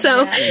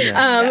 So,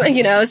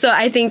 so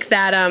I think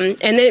that,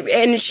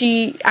 and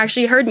she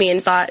actually heard me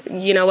and thought,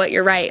 you know what,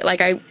 you're right.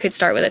 Like, I could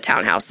start with a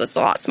townhouse that's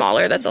a lot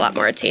smaller, that's a lot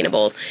more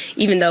attainable,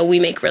 even though we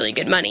make really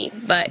good money.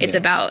 But it's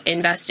about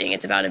investing.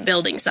 It's about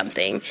building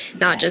something,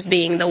 not just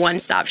being the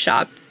one-stop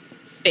shop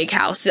big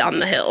house on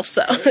the hill.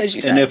 So, as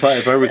you said. And if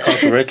I recall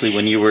correctly,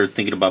 when you were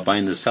thinking about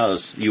buying this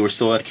house, you were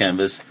still at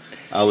Canvas.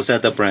 I was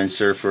at the branch,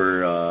 sir,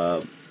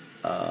 for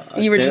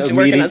you were just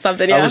working on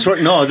something. Yeah.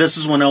 No, this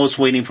is when I was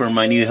waiting for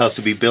my new house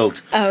to be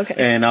built. Oh, okay.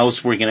 And I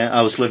was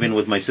living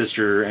with my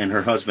sister and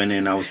her husband,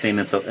 and I was staying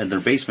in their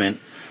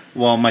basement.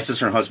 Well, my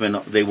sister and husband,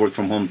 they work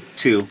from home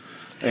too.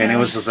 And it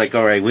was just like,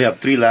 all right, we have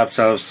 3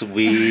 laptops.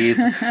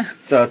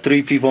 The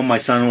 3 people, my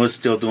son was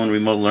still doing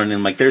remote learning.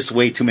 I'm like, there's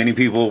way too many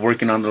people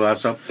working on their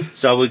laptop.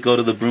 So I would go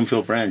to the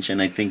Broomfield branch.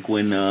 And I think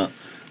when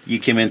you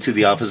came into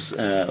the office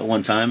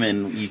one time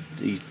and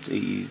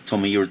you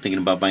told me you were thinking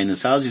about buying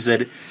this house, you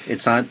said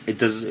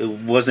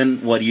it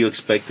wasn't what you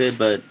expected.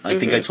 But I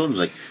think I told him,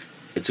 like,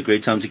 it's a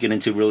great time to get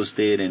into real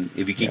estate. And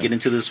if you can get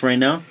into this right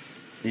now,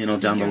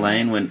 down the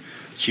line when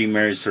she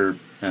marries her,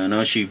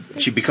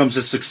 she becomes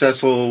a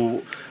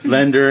successful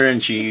lender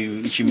and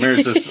she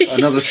marries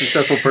another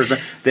successful person,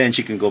 then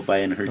she can go buy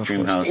in her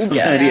dream house.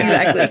 Yeah,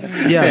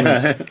 exactly.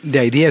 Yeah, the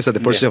idea is that the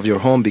purchase of your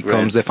home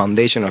becomes the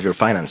foundation of your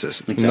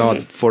finances,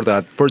 not for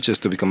that purchase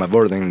to become a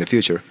burden in the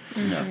future.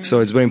 So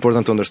it's very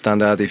important to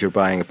understand that if you're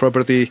buying a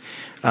property,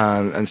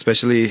 and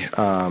especially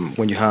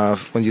when you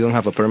don't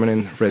have a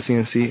permanent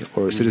residency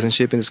or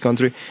citizenship in this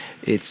country,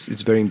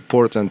 it's very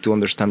important to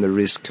understand the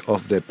risk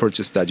of the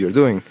purchase that you're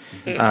doing,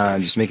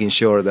 and just making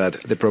sure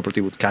that the property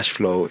would cash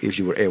flow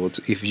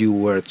if you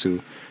were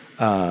to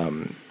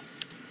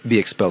be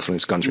expelled from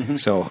this country.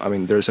 So I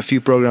mean, there's a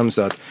few programs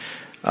that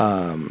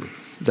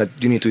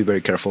you need to be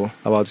very careful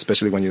about,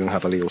 especially when you don't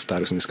have a legal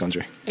status in this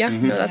country. Yeah,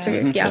 no, that's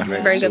a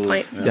very good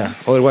point. Yeah.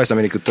 Otherwise, I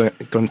mean, it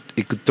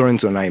could turn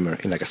into a nightmare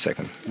in like a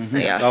second.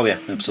 Yeah. Oh yeah,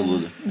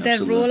 absolutely.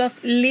 The rule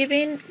of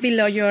living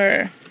below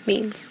your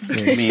means.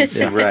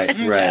 Right.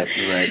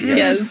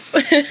 Yes.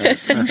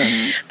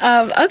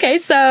 Okay,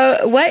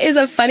 so what is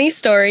a funny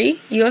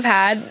story you have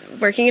had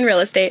working in real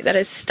estate that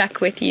has stuck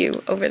with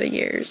you over the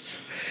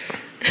years?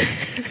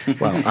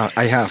 Well,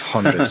 I have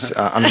hundreds.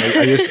 I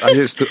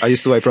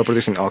used to buy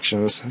properties in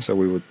auctions, so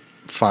we would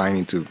find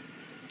into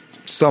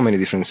so many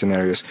different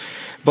scenarios.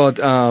 But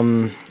I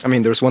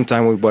mean, there was one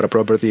time we bought a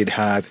property. It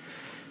had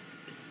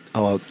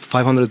about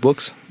 500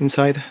 books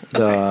inside.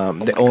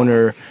 The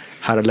owner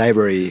had a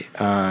library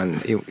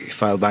and he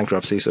filed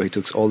bankruptcy, so he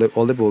took all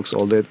the books,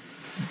 all the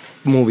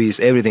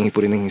movies, everything he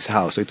put in his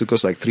house. So it took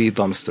us like 3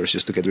 dumpsters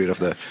just to get rid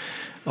of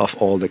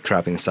all the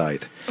crap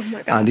inside. Oh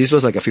my gosh. And this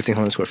was like a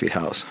 1,500 square feet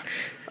house.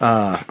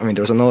 I mean,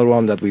 there was another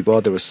one that we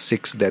bought. There was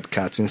 6 dead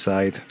cats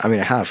inside. I mean,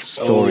 I have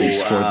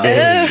stories for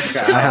days.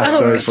 I have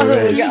stories for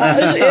days.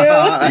 Gosh,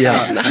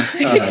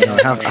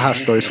 I have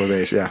stories for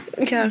days. Yeah.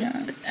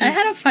 I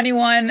had a funny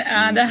one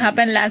that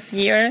happened last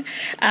year.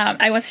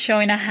 I was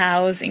showing a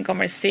house in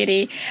Commerce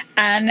City,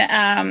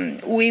 and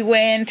we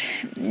went,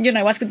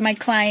 I was with my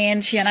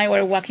client. She and I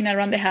were walking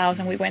around the house,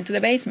 and we went to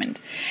the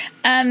basement.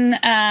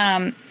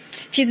 And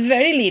she's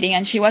very leading,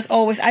 and she was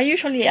always, I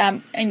usually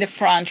am in the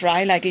front,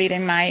 right, like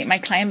leading my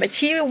client, but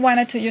she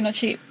wanted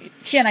to,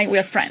 she and I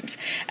were friends,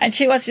 and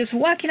she was just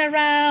walking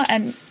around,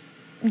 and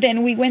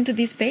then we went to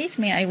this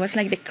basement. It was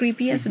like the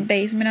creepiest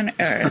basement on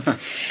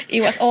earth.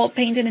 It was all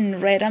painted in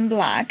red and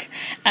black,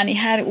 and it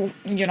had,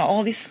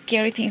 all these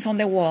scary things on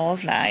the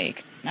walls,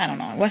 like, I don't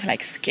know, it was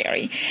like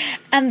scary.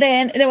 And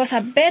then there was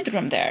a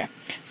bedroom there.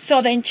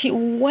 So then she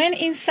went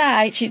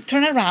inside, she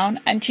turned around,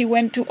 and she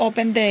went to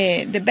open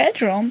the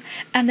bedroom,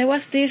 and there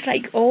was this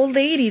like old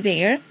lady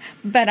there.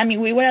 But I mean,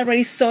 we were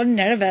already so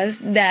nervous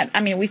that,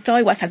 I mean, we thought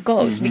it was a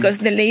ghost because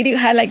the lady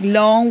had like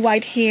long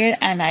white hair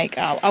and like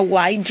a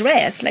white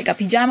dress, like a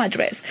pajama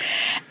dress.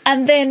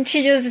 And then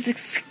she just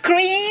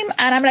screamed,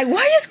 and I'm like,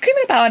 what are you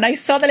screaming about? And I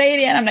saw the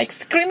lady, and I'm like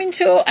screaming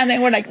too. And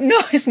then we're like, no,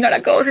 it's not a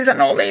ghost, it's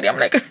an old lady. I'm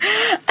like, and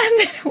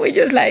then we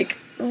just like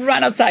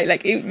ran outside.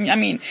 Like, I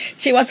mean,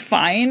 she was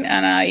fine,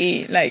 and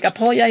I like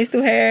apologized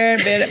to her,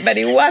 but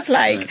it was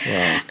like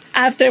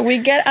after we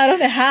get out of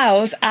the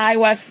house,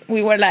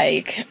 we were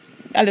like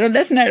a little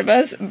less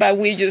nervous, but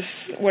we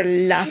just were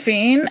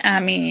laughing. I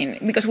mean,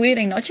 because we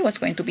didn't know she was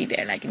going to be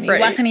there. Like, it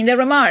wasn't in the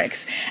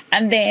remarks.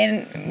 And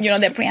then,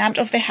 the preamp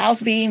of the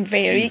house being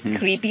very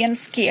creepy and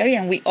scary.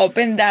 And we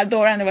opened that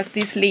door, and there was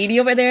this lady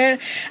over there.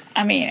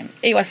 I mean,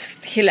 it was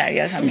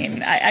hilarious. I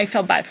mean, I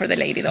felt bad for the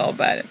lady, though,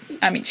 but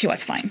I mean, she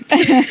was fine.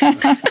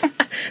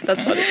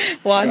 That's funny.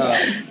 Juan?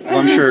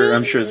 Well,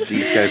 I'm sure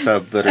these guys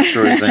have better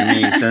stories than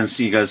me, since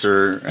you guys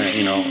are,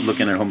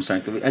 looking at homes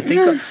actively. I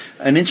think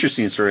an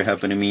interesting story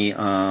happened to me.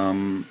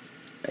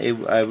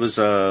 I was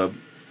a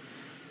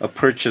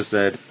purchase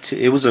that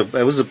it was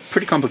a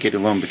pretty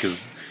complicated loan,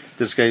 because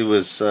this guy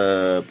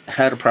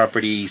had a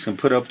property he's gonna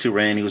put up to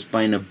rent. He was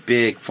buying a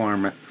big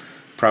farm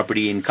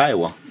property in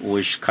Kiowa,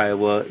 which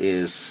Kiowa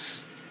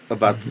is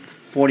about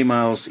 40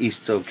 miles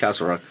east of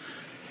Castle Rock.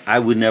 I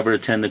would never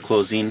attend the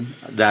closing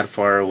that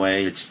far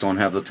away. I just don't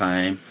have the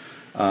time.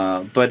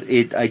 But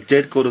I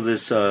did go to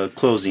this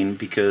closing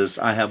because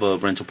I have a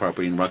rental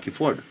property in Rocky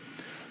Ford.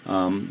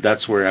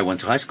 That's where I went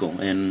to high school,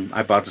 and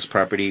I bought this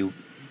property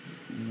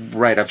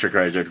right after I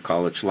graduated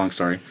college. Long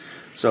story.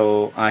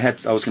 So I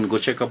was going to go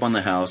check up on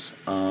the house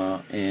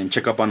and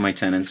check up on my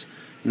tenants.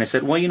 And I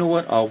said, well, you know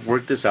what? I'll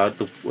work this out.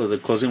 The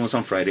closing was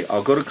on Friday.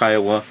 I'll go to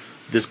Kiowa.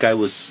 This guy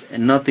was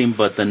nothing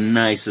but the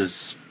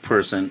nicest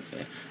person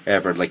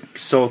ever. Like,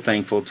 so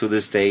thankful to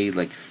this day.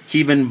 Like, he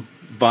even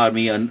bought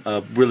me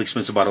a really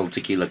expensive bottle of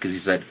tequila, because he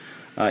said,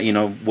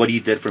 what he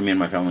did for me and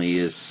my family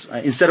is,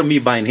 instead of me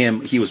buying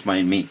him, he was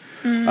buying me.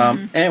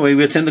 Anyway,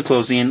 we attend the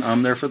closing.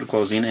 I'm there for the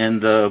closing, and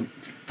the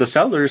the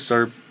sellers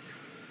are,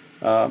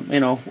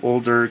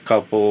 older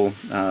couple.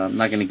 I'm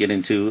not going to get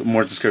into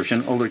more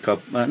description. Older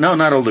couple. No,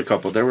 not older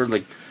couple. They were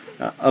like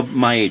of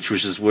my age,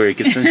 which is where it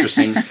gets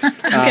interesting.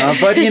 But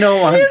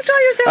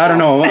I don't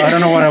know. I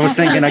don't know what I was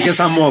thinking. I guess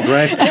I'm old,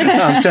 right?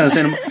 I'm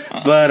telling.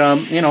 But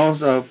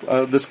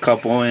this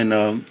couple, and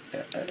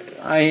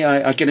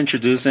I get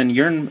introduced, and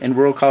you're in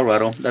rural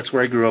Colorado. That's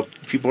where I grew up.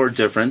 People are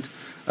different.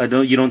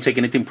 You don't take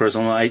anything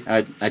personal.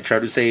 I try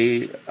to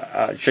say,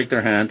 shake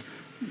their hand.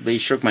 They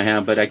shook my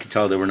hand, but I could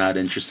tell they were not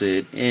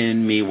interested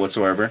in me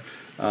whatsoever.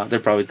 They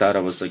probably thought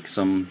I was like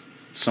some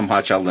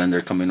hot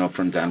lender coming up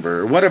from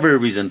Denver or whatever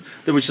reason.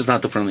 They were just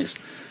not the friendliest.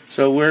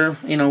 So we're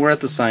at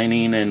the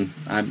signing, and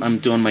I'm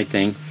doing my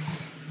thing.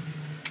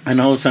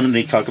 And all of a sudden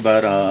they talk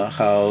about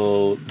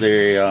how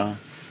they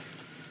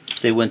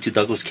went to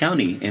Douglas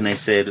County, and I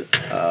said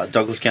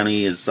Douglas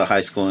County is the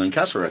high school in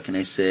Castle Rock, and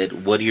I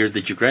said, what year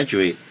did you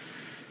graduate?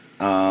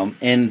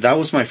 And that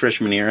was my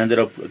freshman year. I ended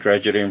up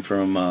graduating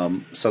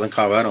from Southern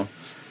Colorado.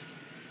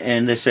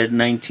 And they said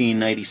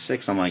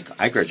 1996. I'm like,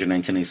 I graduated in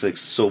 1996.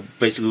 So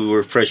basically we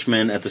were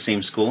freshmen at the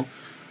same school.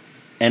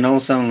 And all of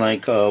a sudden,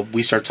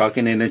 we start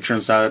talking, and it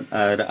turns out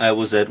I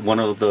was at one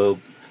of the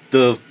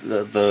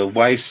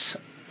wife's,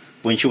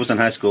 when she was in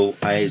high school,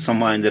 I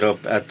somehow ended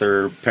up at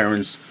their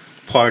parents'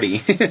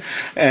 party.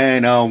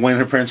 And when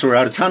her parents were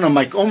out of town, I'm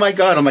like, oh my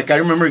God. I'm like, I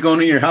remember going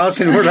to your house,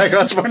 and we're like,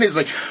 house party. It's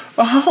like,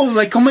 oh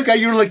my God,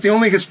 you're like the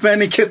only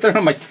Hispanic kid there.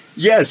 I'm like,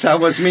 yes,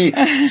 that was me.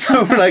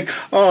 So we're like,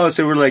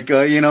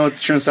 it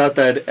turns out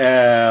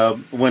that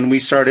when we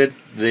started,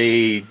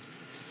 they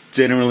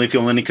didn't really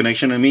feel any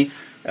connection to me.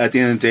 At the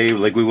end of the day,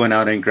 like, we went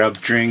out and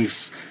grabbed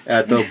drinks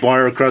at the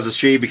bar across the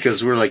street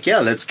because we were like, yeah,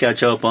 let's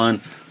catch up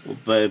on.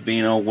 But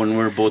when we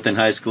were both in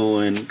high school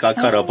and got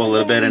caught up a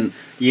little bit, and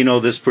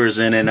this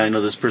person and I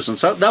know this person,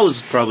 so that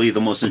was probably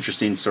the most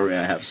interesting story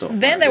I have. So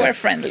then they were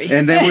friendly,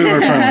 and then we were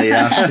friendly.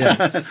 Yeah.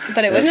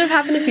 But it wouldn't have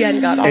happened if you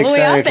hadn't got all the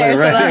way out there.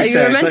 Right, so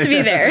you were meant to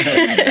be there.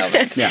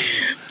 Yeah.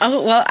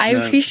 Oh, well, I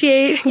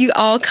appreciate you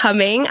all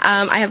coming.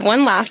 I have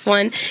one last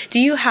one. Do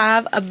you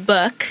have a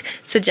book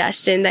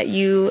suggestion that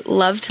you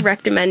love to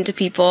recommend to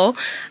people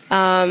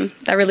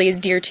that really is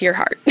dear to your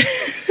heart?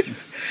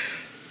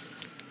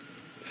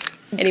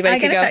 Anybody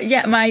can go? Start.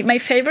 Yeah, my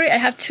favorite, I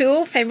have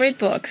two favorite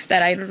books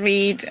that I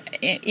read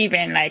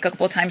even like a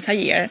couple times a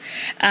year.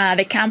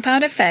 The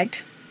Compound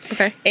Effect.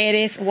 Okay. It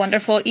is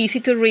wonderful,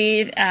 easy to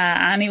read,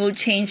 and it will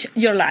change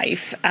your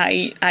life.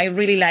 I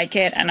really like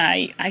it, and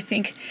I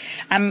think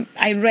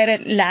I read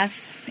it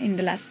in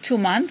the last 2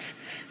 months.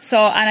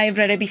 So, and I've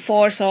read it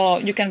before, so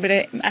you can read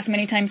it as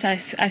many times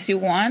as you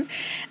want.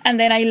 And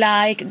then I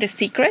like The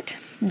Secret,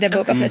 the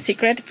book of The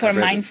Secret for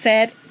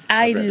mindset.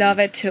 I love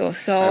it too.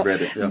 So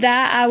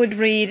that I would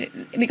read,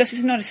 because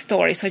it's not a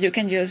story, so you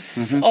can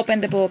just open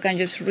the book and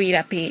just read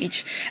a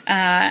page.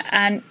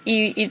 And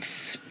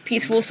it's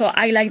peaceful. So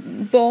I like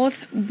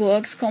both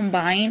books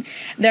combined.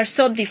 They're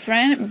so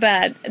different,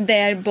 but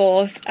they're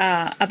both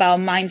about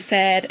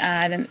mindset,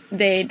 and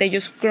they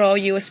just grow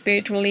you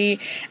spiritually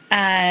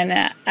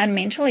and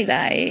mentally.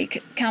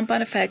 Like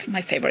Compound Effect,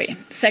 my favorite.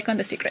 Second,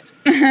 The Secret.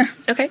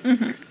 Okay.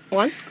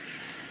 One.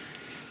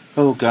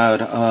 Oh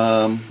God.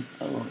 I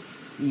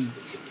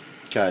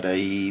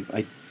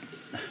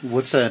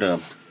what's that?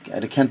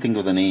 I can't think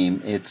of the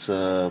name. It's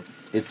the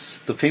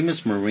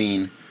famous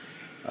Marine.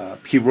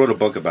 He wrote a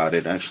book about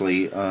it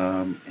actually,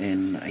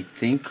 and I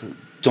think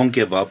Don't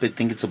Give Up. I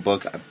think it's a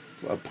book.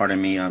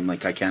 Pardon me, I'm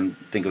like I can't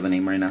think of the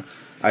name right now.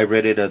 I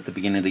read it at the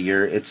beginning of the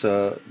year. It's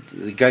the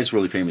guy's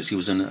really famous. He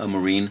was a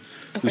Marine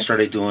who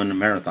started doing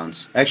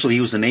marathons. Actually,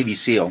 he was a Navy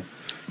SEAL.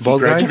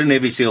 Bald guy?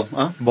 Navy SEAL.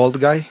 Huh? Bald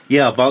guy?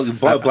 Yeah,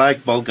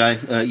 black bald guy.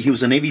 He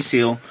was a Navy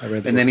SEAL,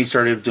 and then he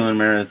started doing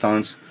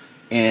marathons.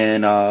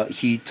 And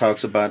he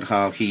talks about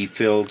how he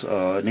failed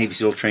Navy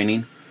SEAL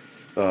training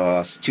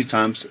 2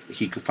 times.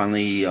 He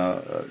finally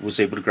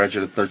was able to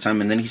graduate a 3rd time,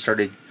 and then he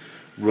started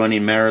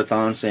running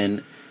marathons.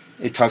 And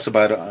it talks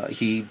about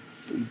he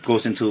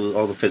goes into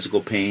all the physical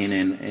pain,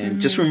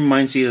 and just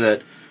reminds you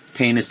that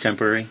pain is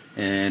temporary,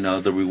 and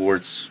the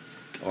rewards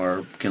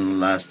can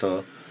last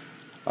a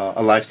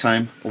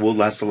lifetime, will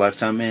last a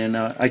lifetime. And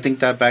I think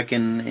that back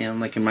in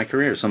my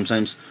career,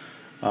 sometimes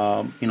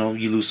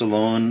you lose a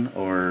loan,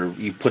 or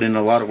you put in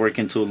a lot of work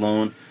into a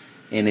loan,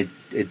 and it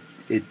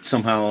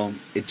somehow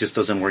it just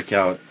doesn't work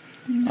out.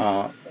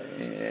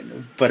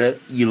 But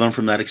you learn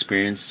from that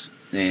experience,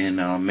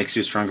 and makes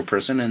you a stronger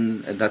person,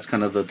 and that's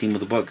kind of the theme of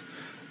the book.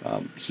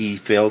 He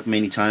failed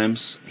many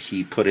times.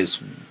 He put his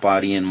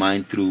body and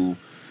mind through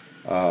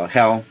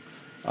hell.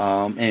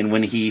 And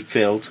when he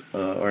failed,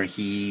 or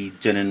he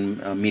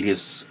didn't meet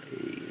his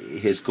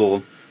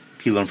goal,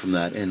 he learned from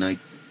that, and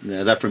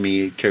that for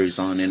me carries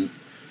on in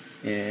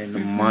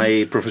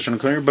my professional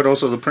career, but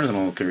also the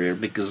personal career,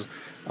 because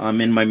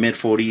I'm in my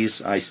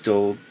mid-40s. I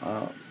still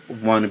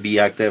want to be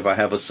active. I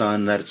have a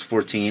son that's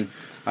 14.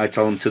 I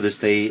tell him to this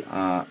day,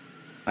 I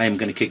am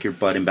going to kick your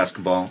butt in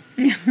basketball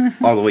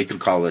all the way through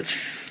college,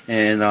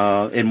 and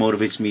it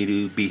motivates me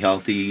to be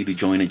healthy, to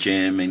join a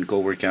gym and go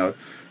work out.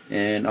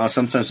 And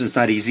sometimes it's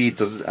not easy.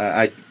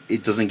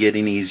 it doesn't get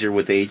any easier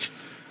with age.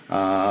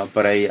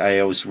 But I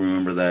always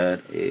remember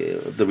that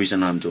the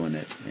reason I'm doing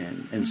it,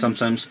 and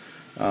sometimes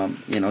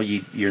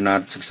you're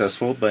not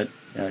successful, but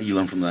you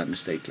learn from that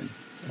mistake, and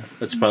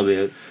that's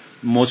probably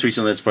most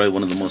recently. That's probably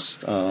one of the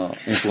most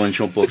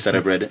influential books that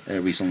I've read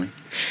recently.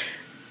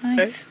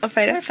 Nice.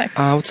 Alfredo? Perfect.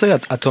 I would say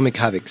Atomic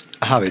Habits.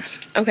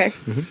 Okay.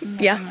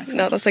 Yeah.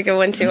 No, that's a good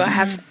one too.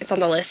 It's on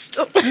the list.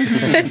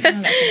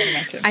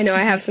 I know I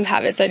have some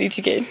habits I need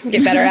to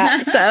get better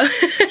at.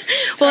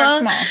 So,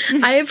 well,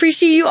 I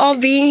appreciate you all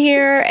being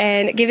here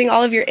and giving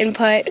all of your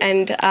input.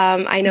 And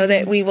I know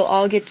that we will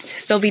all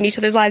still be in each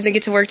other's lives and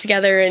get to work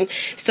together and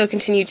still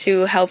continue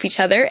to help each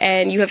other.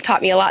 And you have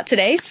taught me a lot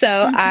today.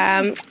 So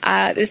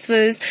this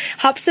was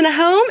Hops in a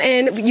Home,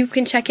 and you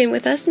can check in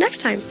with us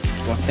next time.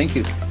 Well, thank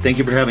you. Thank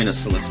you for having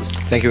us, Alexus.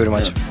 Thank you very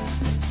much. Yeah.